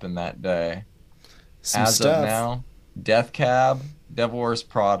dropping that day. Some As of stuff. now, Death Cab, Devil Wears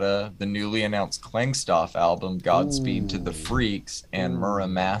Prada, the newly announced Klangstoff album, Godspeed to the Ooh. Freaks, and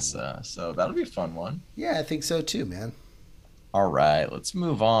Muramasa. So that'll be a fun one. Yeah, I think so too, man. All right, let's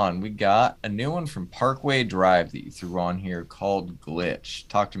move on. We got a new one from Parkway Drive that you threw on here called Glitch.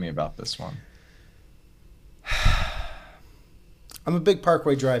 Talk to me about this one. I'm a big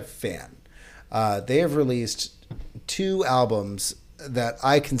Parkway Drive fan. They have released two albums that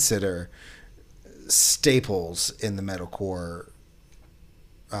I consider staples in the metalcore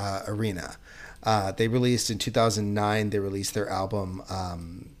arena. They released in 2009. They released their album.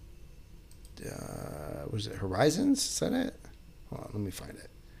 Was it Horizons? Is that it? Hold on, let me find it.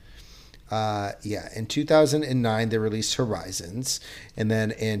 Yeah, in 2009 they released Horizons, and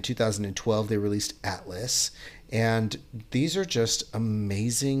then in 2012 they released Atlas, and these are just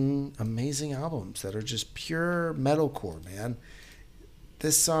amazing, amazing albums that are just pure metalcore, man.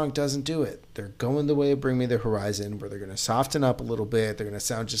 This song doesn't do it. They're going the way of Bring Me the Horizon, where they're going to soften up a little bit. They're going to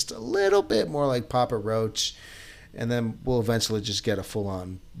sound just a little bit more like Papa Roach, and then we'll eventually just get a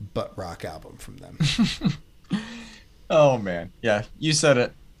full-on butt rock album from them. Oh man, yeah, you said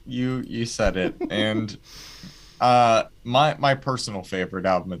it. You said it. And my personal favorite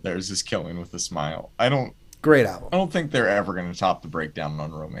album of theirs is Killing with a Smile. Great album. I don't think they're ever going to top the breakdown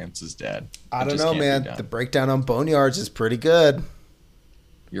on Romance is Dead. I It don't just know, can't be man. done. The breakdown on Boneyards is pretty good.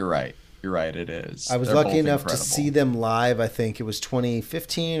 You're right. You're right. It is. I was They're lucky both enough to incredible. see them live. I think it was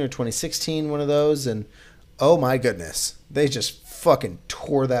 2015 or 2016, one of those. And oh my goodness, they just fucking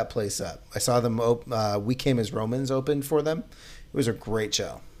tore that place up. I saw them. We Came as Romans opened for them. It was a great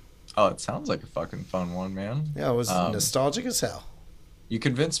show. Oh, it sounds like a fucking fun one, man. Yeah, it was Um, nostalgic as hell. You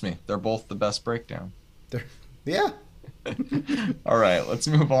convinced me. They're both the best breakdown. Yeah. All right, let's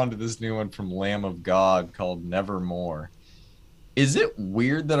move on to this new one from Lamb of God called Nevermore. Is it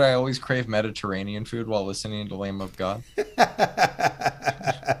weird that I always crave Mediterranean food while listening to Lamb of God?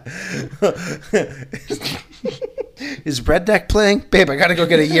 Is Redneck playing? Babe, I gotta go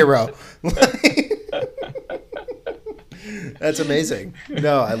get a gyro. That's amazing.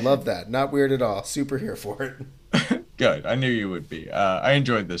 No, I love that. Not weird at all. Super here for it. Good. I knew you would be. I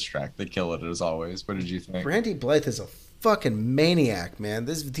enjoyed this track. They kill it as always. What did you think? Randy Blythe is a fucking maniac, man.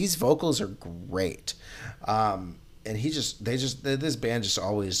 These vocals are great. And this band just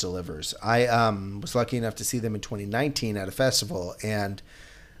always delivers. I was lucky enough to see them in 2019 at a festival, and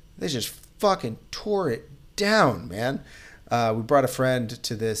they just fucking tore it down, man. We brought a friend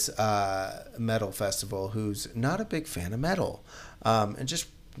to this metal festival who's not a big fan of metal, and just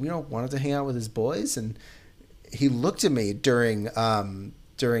wanted to hang out with his boys. And he looked at me during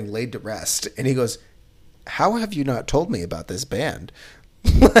Laid to Rest, and he goes, "How have you not told me about this band?"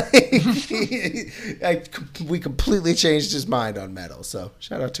 We completely changed his mind on metal. So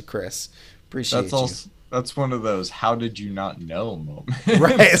shout out to Chris. Appreciate That's you. also that's one of those "how did you not know"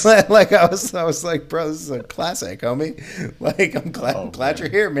 moments. Right, like I was like, bro, this is a classic, homie. Like I'm glad Oh, glad you're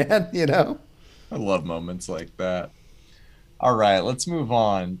man. here, man. You know. I love moments like that. All right, let's move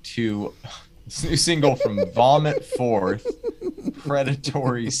on to this new single from Vomit Forth,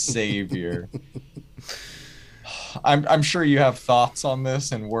 Predatory Savior. I'm sure you have thoughts on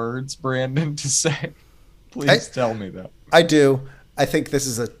this and words, Brandon, to say. I Please tell me that. I do. I think this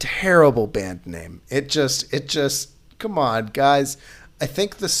is a terrible band name. Come on, guys. I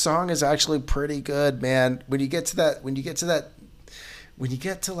think the song is actually pretty good, man. When you get to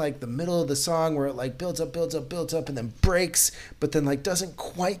like the middle of the song where it like builds up and then breaks, but then like doesn't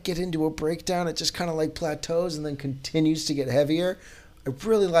quite get into a breakdown, it just kind of like plateaus and then continues to get heavier. I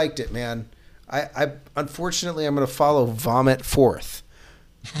really liked it, man. I unfortunately I'm gonna follow Vomit Forth.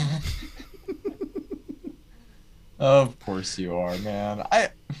 Of course you are, man.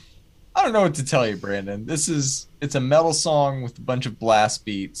 I don't know what to tell you, Brandon. It's a metal song with a bunch of blast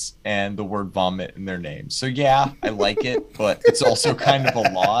beats and the word vomit in their name. So yeah, I like it, but it's also kind of a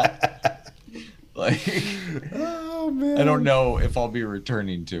lot. Like Oh I don't man. know if I'll be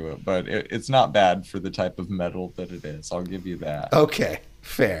returning to it, but it's not bad for the type of metal that it is. I'll give you that. Okay,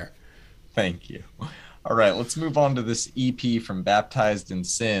 fair. Thank you. All right, let's move on to this EP from Baptized in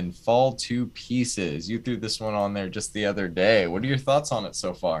Sin, Fall to Pieces. You threw this one on there just the other day. What are your thoughts on it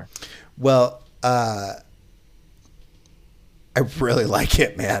so far? Well, I really like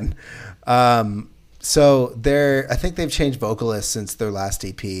it, man. I think they've changed vocalists since their last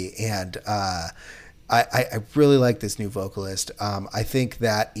EP, and I really like this new vocalist. I think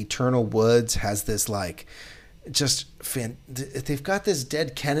that Eternal Woods has this like they've got this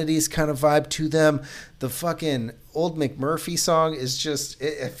Dead Kennedys kind of vibe to them. The fucking old McMurphy song is just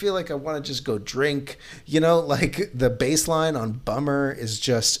I feel like I want to just go drink, like the bass line on Bummer is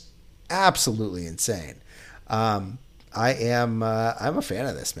just absolutely insane. I'm a fan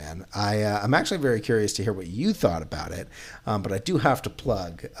of this, man. I'm actually very curious to hear what you thought about it, but I do have to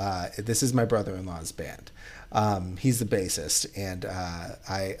plug. This is my brother-in-law's band. He's the bassist, and I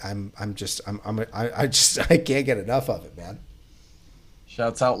can't get enough of it, man.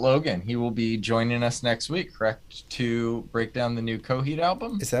 Shouts out Logan. He will be joining us next week, correct? To break down the new Coheed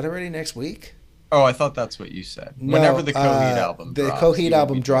album. Is that already next week? Oh, I thought that's what you said. No, Whenever the Coheed album the drops, Coheed he will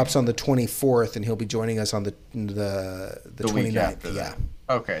album be drops on joining the 24th, and he'll be joining us on the week 29th. after Yeah. that.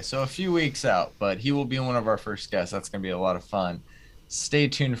 Okay, so a few weeks out, but he will be one of our first guests. That's going to be a lot of fun. Stay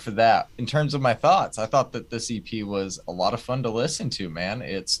tuned for that. In terms of my thoughts, I thought that this EP was a lot of fun to listen to, man.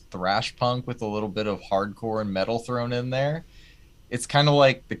 It's thrash punk with a little bit of hardcore and metal thrown in there. It's kind of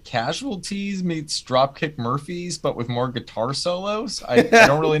like the Casualties meets Dropkick Murphys, but with more guitar solos. I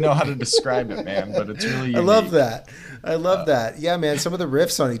don't really know how to describe it, man, but it's really I unique. love that. I love that. Yeah, man. Some of the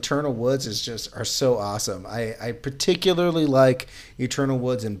riffs on Eternal Woods are so awesome. I particularly like Eternal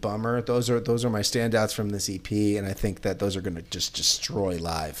Woods and Bummer. Those are my standouts from this EP, and I think that those are going to just destroy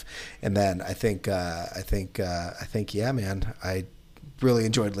live. And then I think yeah, man. I really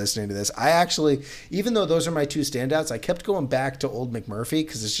enjoyed listening to this. I actually, even though those are my two standouts, I kept going back to Old McMurphy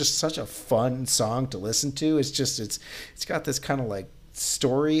because it's just such a fun song to listen to. It's got this kind of like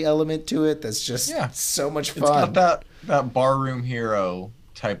story element to it that's just so much fun. It's got that barroom hero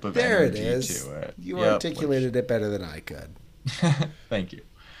type of there it energy is. to it. You articulated it better than I could. Thank you.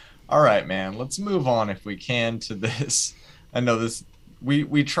 All right, man. Let's move on if we can to this. I know this.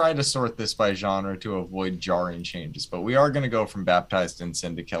 We try to sort this by genre to avoid jarring changes, but we are going to go from Baptized in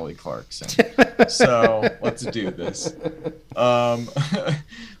Sin to Kelly Clarkson. So let's do this.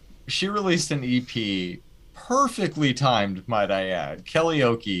 She released an EP, perfectly timed, might I add.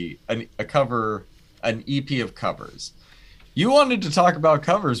 Karaoke, an EP of covers. You wanted to talk about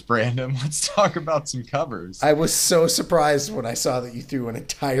covers, Brandon. Let's talk about some covers. I was so surprised when I saw that you threw an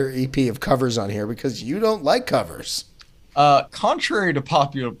entire EP of covers on here because you don't like covers. Contrary to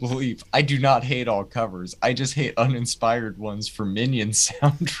popular belief, I do not hate all covers. I just hate uninspired ones for Minion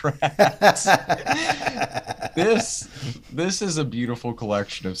soundtracks. This is a beautiful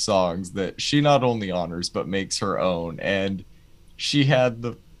collection of songs that she not only honors but makes her own. And she had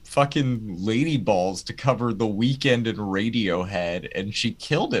the fucking lady balls to cover The Weeknd and Radiohead, and she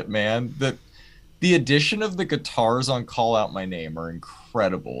killed it, man. The addition of the guitars on Call Out My Name are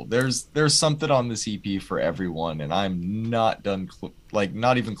incredible. There's something on this EP for everyone, and I'm not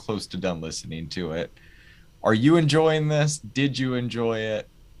not even close to done listening to it. Are you enjoying this? Did you enjoy it?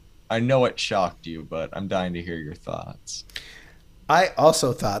 I know it shocked you, but I'm dying to hear your thoughts. I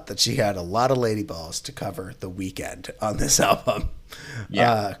also thought that she had a lot of lady balls to cover The Weeknd on this album.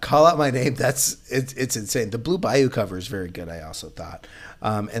 Yeah. Call Out My Name. It's insane. The Blue Bayou cover is very good, I also thought.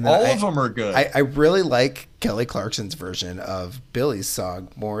 And then all of them are good. I really like Kelly Clarkson's version of Billy's song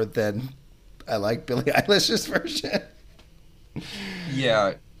more than I like Billie Eilish's version.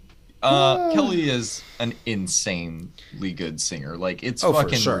 Yeah. Kelly is an insanely good singer. Like it's Oh, for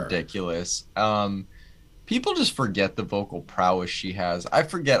fucking sure. ridiculous. People just forget the vocal prowess she has. I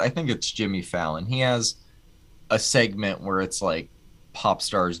forget, I think it's Jimmy Fallon. He has a segment where it's like pop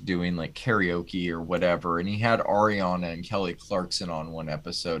stars doing like karaoke or whatever. And he had Ariana and Kelly Clarkson on one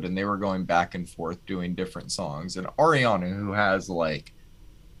episode, and they were going back and forth doing different songs. And Ariana, who has like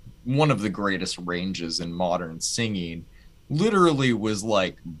one of the greatest ranges in modern singing, literally was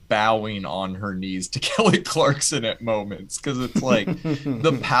like bowing on her knees to Kelly Clarkson at moments because it's like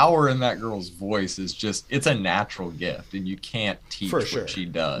the power in that girl's voice is just, it's a natural gift and you can't For teach what sure. she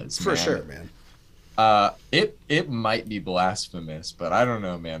does, For man. sure, man. It might be blasphemous, but I don't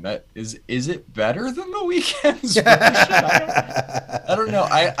know, man. That is it better than the Weeknd's version? I don't know.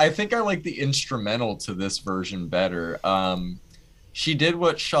 I think I like the instrumental to this version better. She did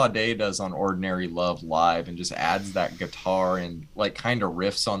what Sade does on Ordinary Love Live and just adds that guitar and like kind of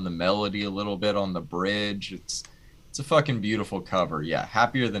riffs on the melody a little bit on the bridge. It's a fucking beautiful cover. Yeah,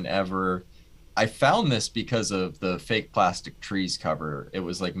 happier than ever. I found this because of the Fake Plastic Trees cover. It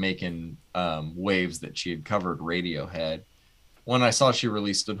was like making waves that she had covered Radiohead. When I saw she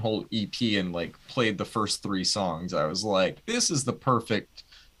released a whole EP and like played the first three songs, I was like, this is the perfect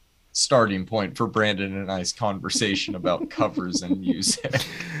starting point for Brandon and I's conversation about covers and music.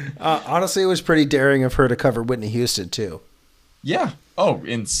 Honestly, it was pretty daring of her to cover Whitney Houston too. Yeah. Oh,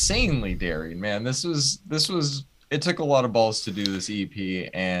 insanely daring, man. This was it took a lot of balls to do this EP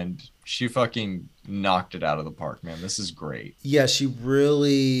and she fucking knocked it out of the park, man. This is great. Yeah, she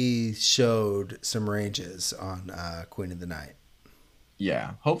really showed some ranges on Queen of the Night.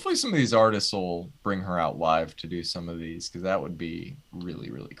 Yeah. Hopefully some of these artists will bring her out live to do some of these because that would be really,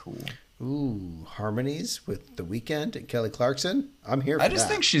 really cool. Ooh, harmonies with The Weeknd and Kelly Clarkson. I'm here I for just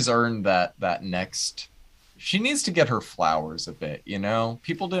that. think she's earned that next, she needs to get her flowers a bit, you know?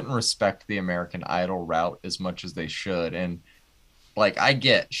 People didn't respect the American Idol route as much as they should. And like I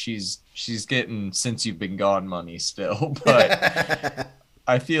get she's getting since you've been gone money still, but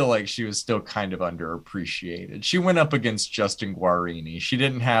I feel like she was still kind of underappreciated. She went up against Justin Guarini. She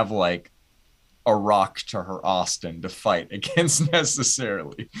didn't have like a rock to her Austin to fight against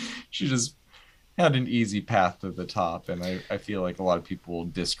necessarily. She just had an easy path to the top, and I feel like a lot of people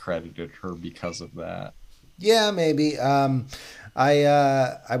discredited her because of that. Yeah, maybe. I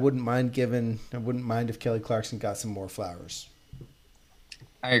wouldn't mind giving. I wouldn't mind if Kelly Clarkson got some more flowers.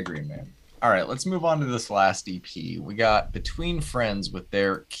 I agree, man. All right, let's move on to this last EP. We got Between Friends with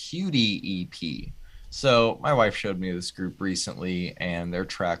their Cutie EP. So, my wife showed me this group recently, and their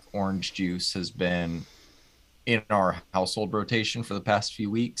track Orange Juice has been in our household rotation for the past few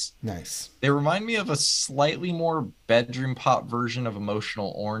weeks. Nice. They remind me of a slightly more bedroom pop version of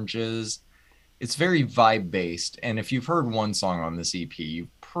Emotional Oranges. It's very vibe based, and if you've heard one song on this EP, you've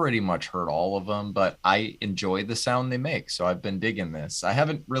pretty much heard all of them, but I enjoy the sound they make, so I've been digging this. I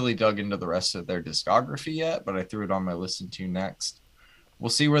haven't really dug into the rest of their discography yet, but I threw it on my listen to next. We'll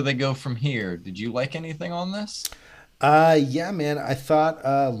see where they go from here. Did you like anything on this? Yeah, man. I thought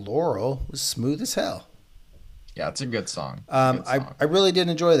Laurel was smooth as hell. Yeah, it's a good song. It's a good song. I really did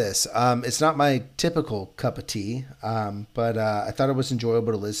enjoy this. It's not my typical cup of tea, but I thought it was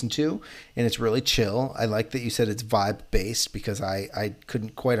enjoyable to listen to, and it's really chill. I like that you said it's vibe based because I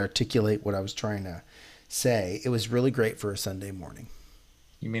couldn't quite articulate what I was trying to say. It was really great for a Sunday morning.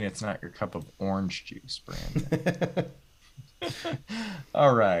 You mean it's not your cup of orange juice, Brandon?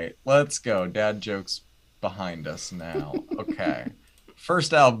 All right, let's go. Dad jokes behind us now. Okay.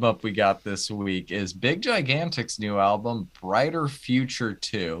 First album up we got this week is Big Gigantic's new album, Brighter Future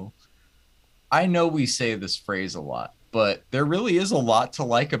 2. I know we say this phrase a lot, but there really is a lot to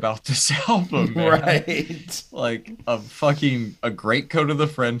like about this album, man. Right. Like a great Code of the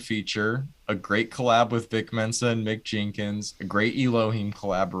Friend feature, a great collab with Vic Mensa and Mick Jenkins, a great Elohim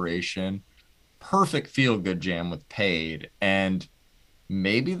collaboration, perfect feel good jam with Paid, and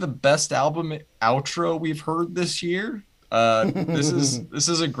maybe the best album outro we've heard this year. This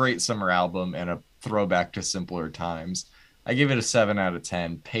is a great summer album and a throwback to simpler times. I give it a 7 out of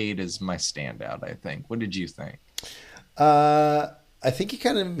 10. Paid is my standout, I think. What did you think? Uh, I think you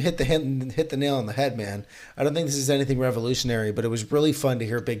kind of hit the nail on the head, man. I don't think this is anything revolutionary, but it was really fun to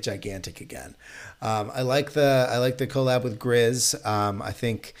hear Big Gigantic again. I like the collab with Grizz. I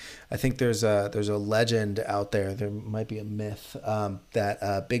think there's a legend out there. There might be a myth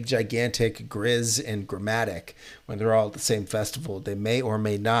that Big Gigantic, Grizz, and Grammatic, when they're all at the same festival, they may or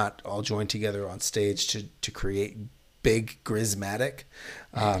may not all join together on stage to create Big Grizzmatic,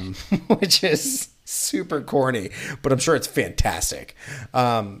 which is super corny, but I'm sure it's fantastic.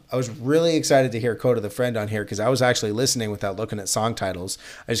 I was really excited to hear Code of the Friend on here because I was actually listening without looking at song titles.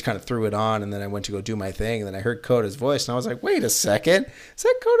 I just kind of threw it on and then I went to go do my thing and then I heard Coda's voice and I was like, wait a second, is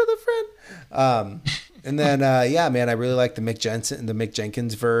that Code of the Friend? And then, yeah, man, I really like the Mick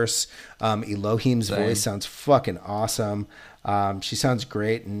Jenkins verse. Elohim's Same. voice sounds fucking awesome. She sounds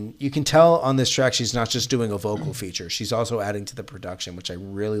great, and you can tell on this track she's not just doing a vocal feature; she's also adding to the production, which I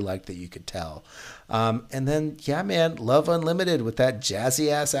really like that you could tell. And then, yeah, man, Love Unlimited with that jazzy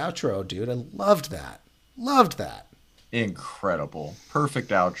ass outro, dude. I loved that. Loved that. Incredible. Perfect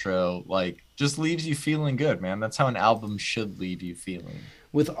outro. Like, just leaves you feeling good, man. That's how an album should leave you feeling.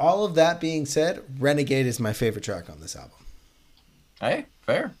 With all of that being said, Renegade is my favorite track on this album. Hey,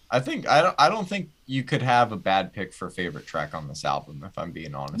 fair. I don't think you could have a bad pick for favorite track on this album, if I'm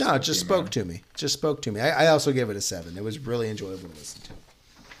being honest No, it with just you, spoke man. to me. Just spoke to me. I also gave it a 7. It was really enjoyable to listen to.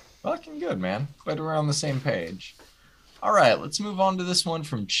 Fucking good, man. Glad we're on the same page. All right, let's move on to this one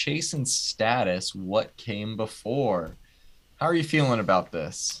from Chase and Status. What came before? How are you feeling about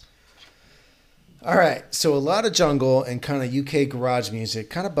this? All right, so a lot of jungle and kind of UK garage music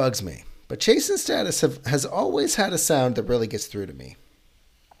kind of bugs me. But Chase and Status has always had a sound that really gets through to me.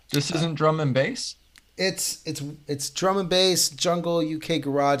 This isn't drum and bass? It's drum and bass, jungle, UK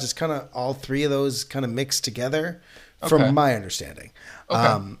garage. It's kind of all three of those kind of mixed together, from Okay. my understanding.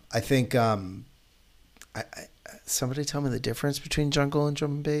 Okay. I think I somebody tell me the difference between jungle and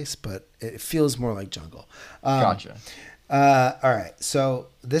drum and bass, but it feels more like jungle. Gotcha. All right, so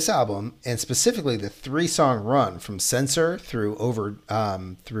this album, and specifically the 3-song run from Censor through Over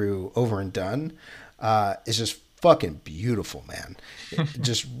and Done, is just fucking beautiful, man.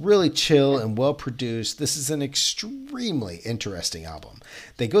 Just really chill and well produced. This is an extremely interesting album.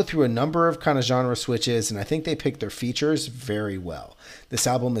 They go through a number of kind of genre switches, and I think they pick their features very well. This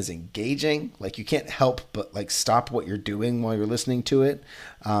album is engaging. Like, you can't help but like stop what you're doing while you're listening to it.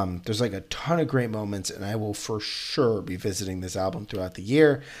 There's like a ton of great moments, and I will for sure be visiting this album throughout the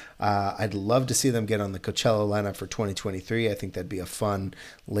year. I'd love to see them get on the Coachella lineup for 2023. I think that'd be a fun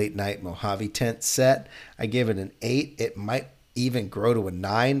late night Mojave tent set. I gave it an 8. It might even grow to a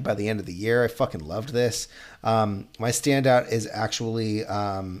 9 by the end of the year. I fucking loved this. My standout is actually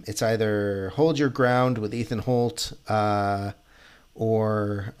it's either Hold Your Ground with Ethan Holt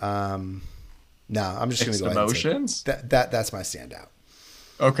or no, I'm just gonna Mixed go ahead and say emotions? that's my standout.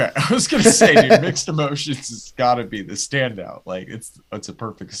 Okay. I was gonna say, dude, mixed emotions has gotta be the standout. Like it's a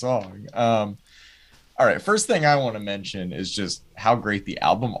perfect song. All right, first thing I want to mention is just how great the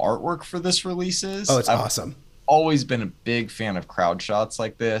album artwork for this release Oh, is. it's I've awesome. always been a big fan of crowd shots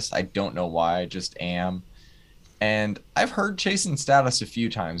like this. I don't know why, I just am. And I've heard Chasing Status a few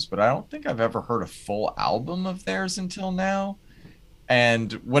times, but I don't think I've ever heard a full album of theirs until now.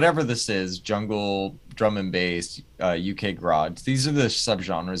 And whatever this is, jungle, drum and bass, UK garage, these are the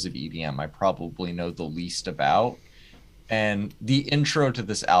subgenres of EDM I probably know the least about. And the intro to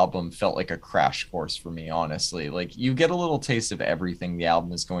this album felt like a crash course for me, honestly. Like, you get a little taste of everything the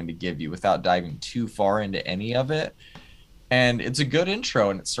album is going to give you without diving too far into any of it. And it's a good intro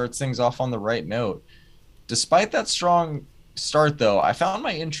and it starts things off on the right note. Despite that strong start, though, I found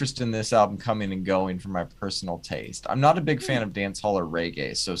my interest in this album coming and going for my personal taste. I'm not a big fan of dancehall or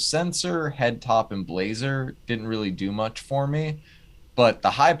reggae, so Censor, Head Top, and Blazer didn't really do much for me. But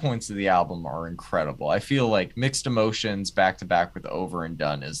the high points of the album are incredible. I feel like Mixed Emotions back to back with Over and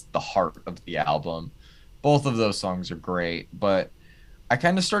Done is the heart of the album. Both of those songs are great, but I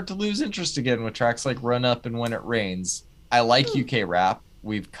kind of start to lose interest again with tracks like Run Up and When It Rains. I like UK rap.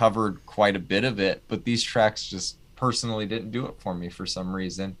 We've covered quite a bit of it, but these tracks just personally didn't do it for me for some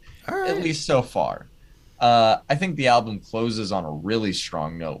reason, All at right. least so far. I think the album closes on a really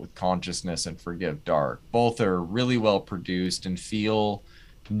strong note with Consciousness and Forgive Dark. Both are really well produced and feel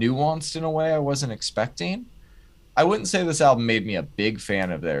nuanced in a way I wasn't expecting. I wouldn't say this album made me a big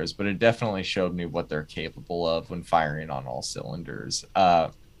fan of theirs, but it definitely showed me what they're capable of when firing on all cylinders.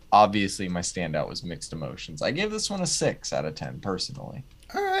 Obviously, my standout was Mixed Emotions. I gave this one a 6 out of 10 personally.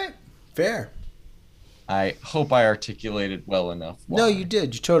 All right. Fair. I hope I articulated well enough No, you why.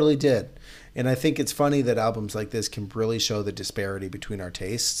 did. You totally did. And I think it's funny that albums like this can really show the disparity between our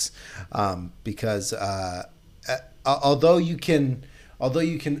tastes, because although you can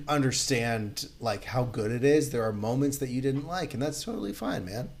understand like how good it is, there are moments that you didn't like, and that's totally fine,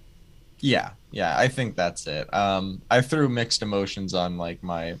 man. Yeah, I think that's it. I threw Mixed Emotions on like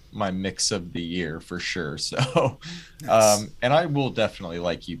my mix of the year for sure. So, Nice. and I will definitely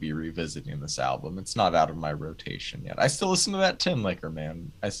like you be revisiting this album. It's not out of my rotation yet. I still listen to that Tin Liquor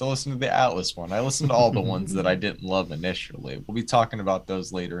Man. I still listen to the Atlas one. I listen to all the ones that I didn't love initially. We'll be talking about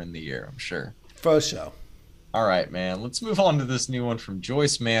those later in the year, I'm sure. For sure. All right, man. Let's move on to this new one from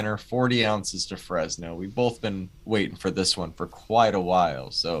Joyce Manor, 40 ounces to Fresno. We've both been waiting for this one for quite a while.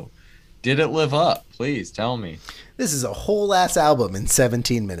 So, did it live up? Please tell me. This is a whole ass album in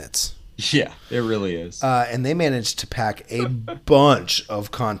 17 minutes. Yeah, it really is. And they managed to pack a bunch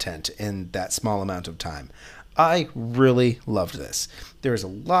of content in that small amount of time. I really loved this. There's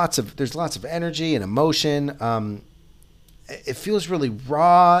lots of energy and emotion. It feels really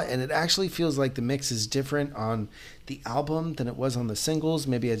raw, and it actually feels like the mix is different on the album than it was on the singles.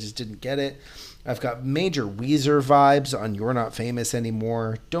 Maybe I just didn't get it. I've got major Weezer vibes on You're Not Famous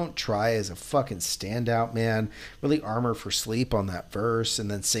Anymore. Don't Try is a fucking standout, man. Really Armor for Sleep on that verse, and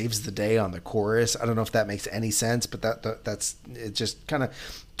then Saves the Day on the chorus. I don't know if that makes any sense, but that's it. Just kind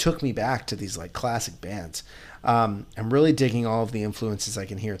of took me back to these like classic bands. I'm really digging all of the influences I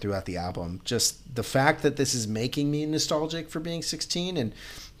can hear throughout the album. Just the fact that this is making me nostalgic for being 16 and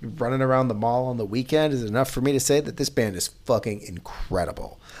running around the mall on the weekend is enough for me to say that this band is fucking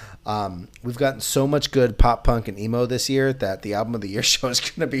incredible. We've gotten so much good pop punk and emo this year that the album of the year show is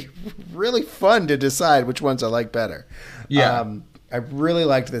going to be really fun to decide which ones I like better. Yeah. I really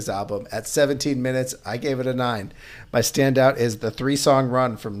liked this album. At 17 minutes, I gave it a 9. My standout is the 3-song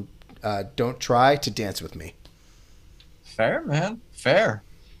run from Don't Try to Dance With Me. Fair, man. Fair.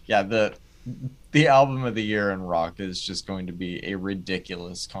 Yeah, the album of the year in rock is just going to be a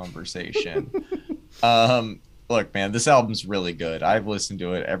ridiculous conversation. Look, man, this album's really good. I've listened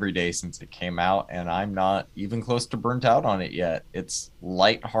to it every day since it came out, and I'm not even close to burnt out on it yet. It's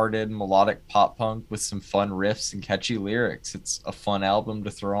lighthearted, melodic pop punk with some fun riffs and catchy lyrics. It's a fun album to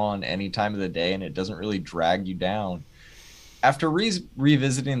throw on any time of the day, and it doesn't really drag you down. After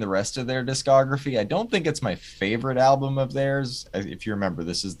revisiting the rest of their discography, I don't think it's my favorite album of theirs. If you remember,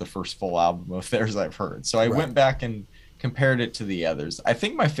 this is the first full album of theirs I've heard. So I went back and compared it to the others. I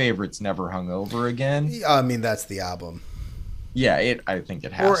think my favorite's Never Hung Over Again. I mean, that's the album. Yeah, I think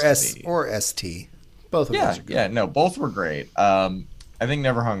it has to be. Or ST. Both of those are good. Yeah, no, both were great. I think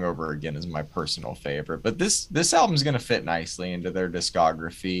Never Hung Over Again is my personal favorite, but this album's going to fit nicely into their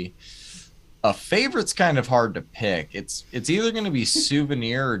discography. A favorite's kind of hard to pick. It's either going to be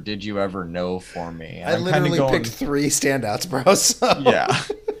Souvenir or Did You Ever Know for me. And I literally picked 3 standouts, bro. So. Yeah.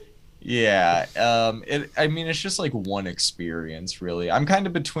 Yeah. I mean, it's just like one experience, really. I'm kind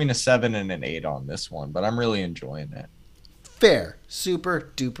of between a 7 and an 8 on this one, but I'm really enjoying it. Fair.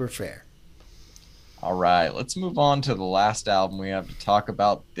 Super duper fair. All right, let's move on to the last album we have to talk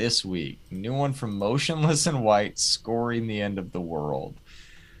about this week. New one from Motionless in White, Scoring the End of the World.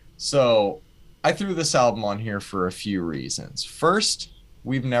 So I threw this album on here for a few reasons. First,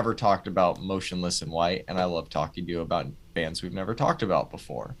 we've never talked about Motionless in White, and I love talking to you about bands we've never talked about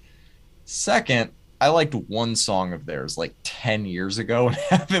before. Second, I liked one song of theirs like 10 years ago and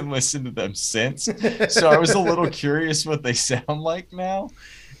haven't listened to them since. So I was a little curious what they sound like now.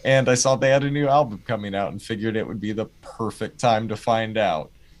 And I saw they had a new album coming out and figured it would be the perfect time to find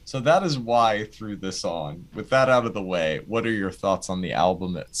out. So that is why I threw this on. With that out of the way, what are your thoughts on the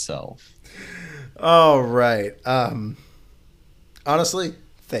album itself? All right. Honestly,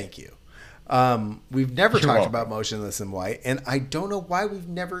 thank you. We've never talked about Motionless in White, and I don't know why we've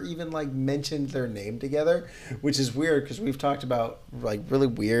never even like mentioned their name together, which is weird because we've talked about like really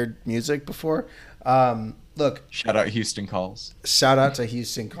weird music before. Look, shout out Houston Calls. Shout out to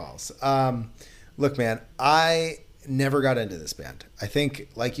Houston Calls. Look, man, I never got into this band. I think,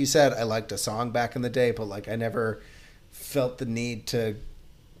 like you said, I liked a song back in the day, but like I never felt the need to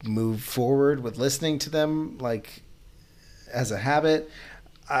move forward with listening to them like as a habit.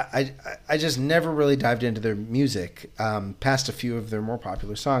 I just never really dived into their music past a few of their more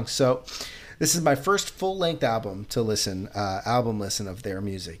popular songs. So this is my first full-length album listen of their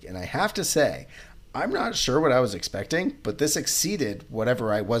music. And I have to say, I'm not sure what I was expecting, but this exceeded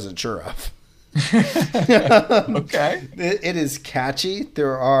whatever I wasn't sure of. Okay. It is catchy.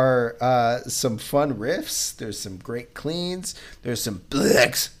 There are some fun riffs. There's some great cleans. There's some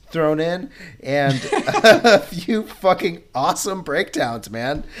blicks thrown in and a few fucking awesome breakdowns,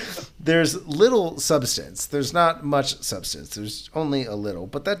 man. There's little substance. There's not much substance. There's only a little,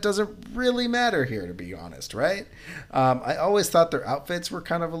 but that doesn't really matter here, to be honest, right? I always thought their outfits were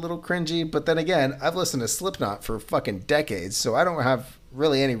kind of a little cringy, but then again, I've listened to Slipknot for fucking decades, so I don't have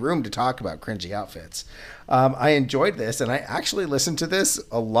really any room to talk about cringy outfits. I enjoyed this, and I actually listened to this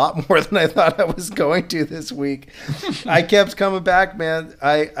a lot more than I thought I was going to this week. I kept coming back, man.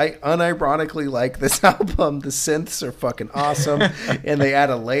 I unironically like this album. The synths are fucking awesome, and they add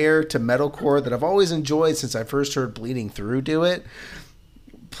a layer to metalcore that I've always enjoyed since I first heard Bleeding Through do it.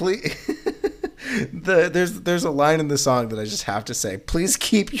 Please, There's a line in the song that I just have to say. Please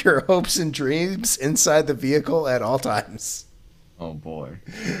keep your hopes and dreams inside the vehicle at all times. Oh boy.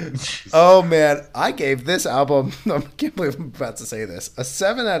 Oh man, I gave this album, I can't believe I'm about to say this, a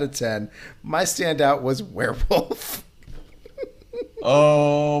 7 out of 10. My standout was Werewolf.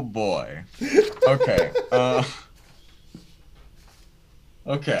 Oh boy. Okay.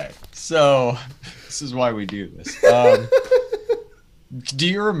 Okay. So this is why we do this. Do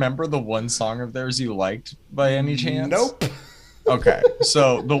you remember the one song of theirs you liked by any chance? Nope. Okay.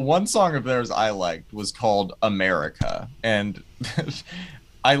 So the one song of theirs I liked was called America. And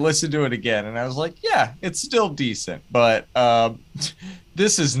I listened to it again and I was like, yeah, it's still decent, but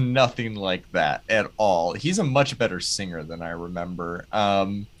this is nothing like that at all. He's a much better singer than I remember.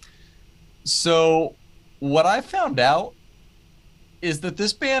 So what I found out is that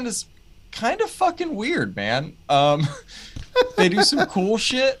this band is kind of fucking weird, man. They do some cool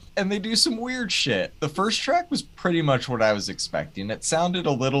shit and they do some weird shit. The first track was pretty much what I was expecting. It sounded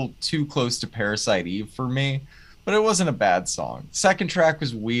a little too close to Parasite Eve for me, but it wasn't a bad song. Second track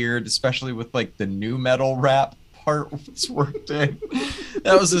was weird, especially with like the new metal rap part was worked in.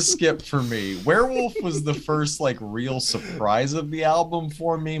 That was a skip for me. Werewolf was the first like real surprise of the album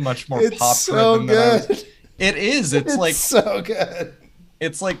for me, much more It's pop so driven than I was. good. It is. It's like So good.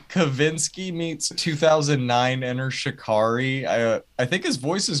 it's like Kavinsky meets 2009 Enter Shikari. I think his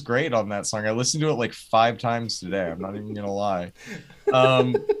voice is great on that song. I listened to it like 5 times today. I'm not even gonna lie.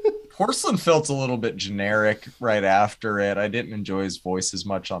 Um, Porcelain felt a little bit generic right after it. I didn't enjoy his voice as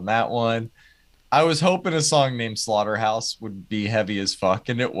much on that one. I was hoping a song named Slaughterhouse would be heavy as fuck,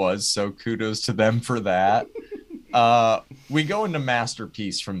 and it was. So kudos to them for that. We go into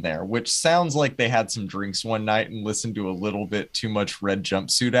Masterpiece from there, which sounds like they had some drinks one night and listened to a little bit too much Red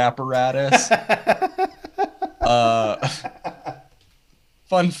Jumpsuit Apparatus. Uh,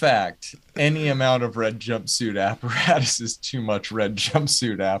 Fun fact, any amount of Red Jumpsuit Apparatus is too much Red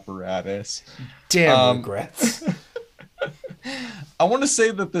Jumpsuit Apparatus. Damn regrets. I want to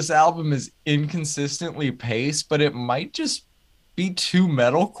say that this album is inconsistently paced, but it might just be too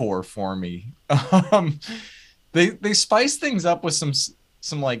metalcore for me. Um, they spice things up with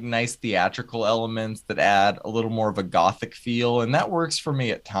some like nice theatrical elements that add a little more of a gothic feel, and that works for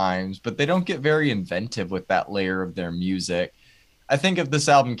me at times, but they don't get very inventive with that layer of their music. I think if this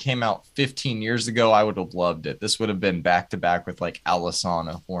album came out 15 years ago, I would have loved it. This would have been back to back with like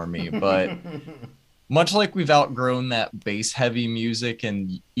Alisana for me, but much like we've outgrown that bass heavy music and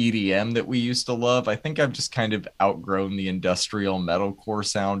EDM that we used to love, I think I've just kind of outgrown the industrial metalcore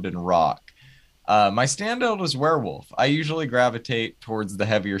sound and rock. My standout is Werewolf. I usually gravitate towards the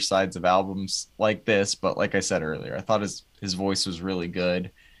heavier sides of albums like this, but like I said earlier, I thought his voice was really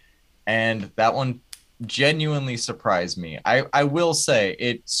good. And that one genuinely surprised me. I will say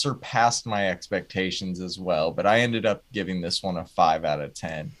it surpassed my expectations as well, but I ended up giving this one a 5 out of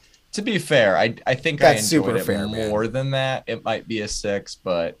 10. To be fair, I think That's I enjoyed super it fair, more man. than that. It might be a 6,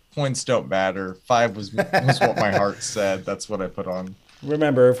 but points don't matter. 5 was what my heart said. That's what I put on.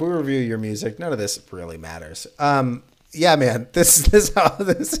 Remember, if we review your music, none of this really matters. Yeah, man, this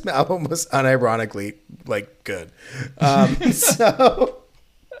album was unironically like good. So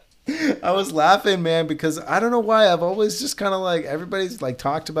I was laughing, man, because I don't know why I've always just kind of like everybody's like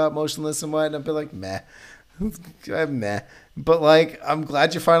talked about Motionless and what, and I've been like meh, I'm meh. But like, I'm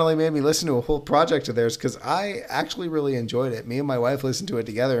glad you finally made me listen to a whole project of theirs because I actually really enjoyed it. Me and my wife listened to it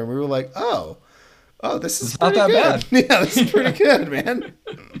together, and we were like, oh, this is It's not pretty that good. bad. Yeah, this is pretty good, man.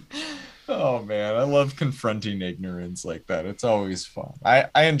 Oh man, I love confronting ignorance like that. It's always fun.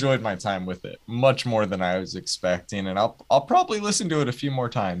 I enjoyed my time with it much more than I was expecting, and I'll probably listen to it a few more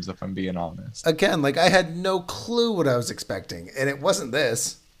times if I'm being honest. Again, like I had no clue what I was expecting, and it wasn't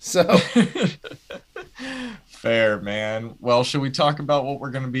this. So Fair, man. Well, should we talk about what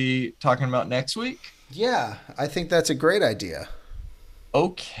we're going to be talking about next week? yeah, I think that's a great idea.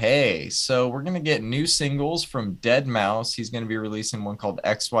 Okay, so we're going to get new singles from Dead Mouse. He's going to be releasing one called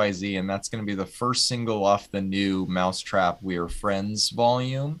XYZ, and that's going to be the first single off the new Mousetrap We Are Friends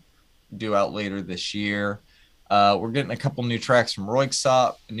volume, due out later this year. We're getting a couple new tracks from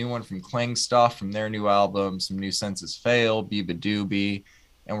Royksop, a new one from Klangstoff from their new album, some new Senses Fail, Biba Doobie,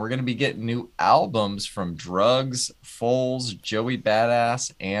 and we're going to be getting new albums from Drugs, Foles, Joey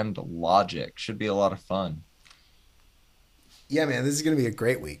Badass, and Logic. Should be a lot of fun. Yeah, man, this is gonna be a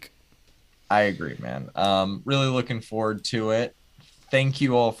great week. I agree, man. Really looking forward to it. Thank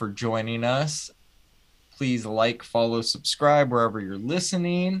you all for joining us. Please like, follow, subscribe wherever you're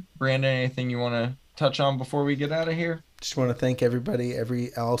listening. Brandon, anything you want to touch on before we get out of here? Just want to thank everybody,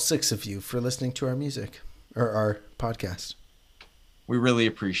 all 6 of you, for listening to our music or our podcast. We really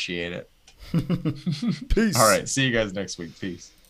appreciate it. All Peace. right. See you guys next week. Peace.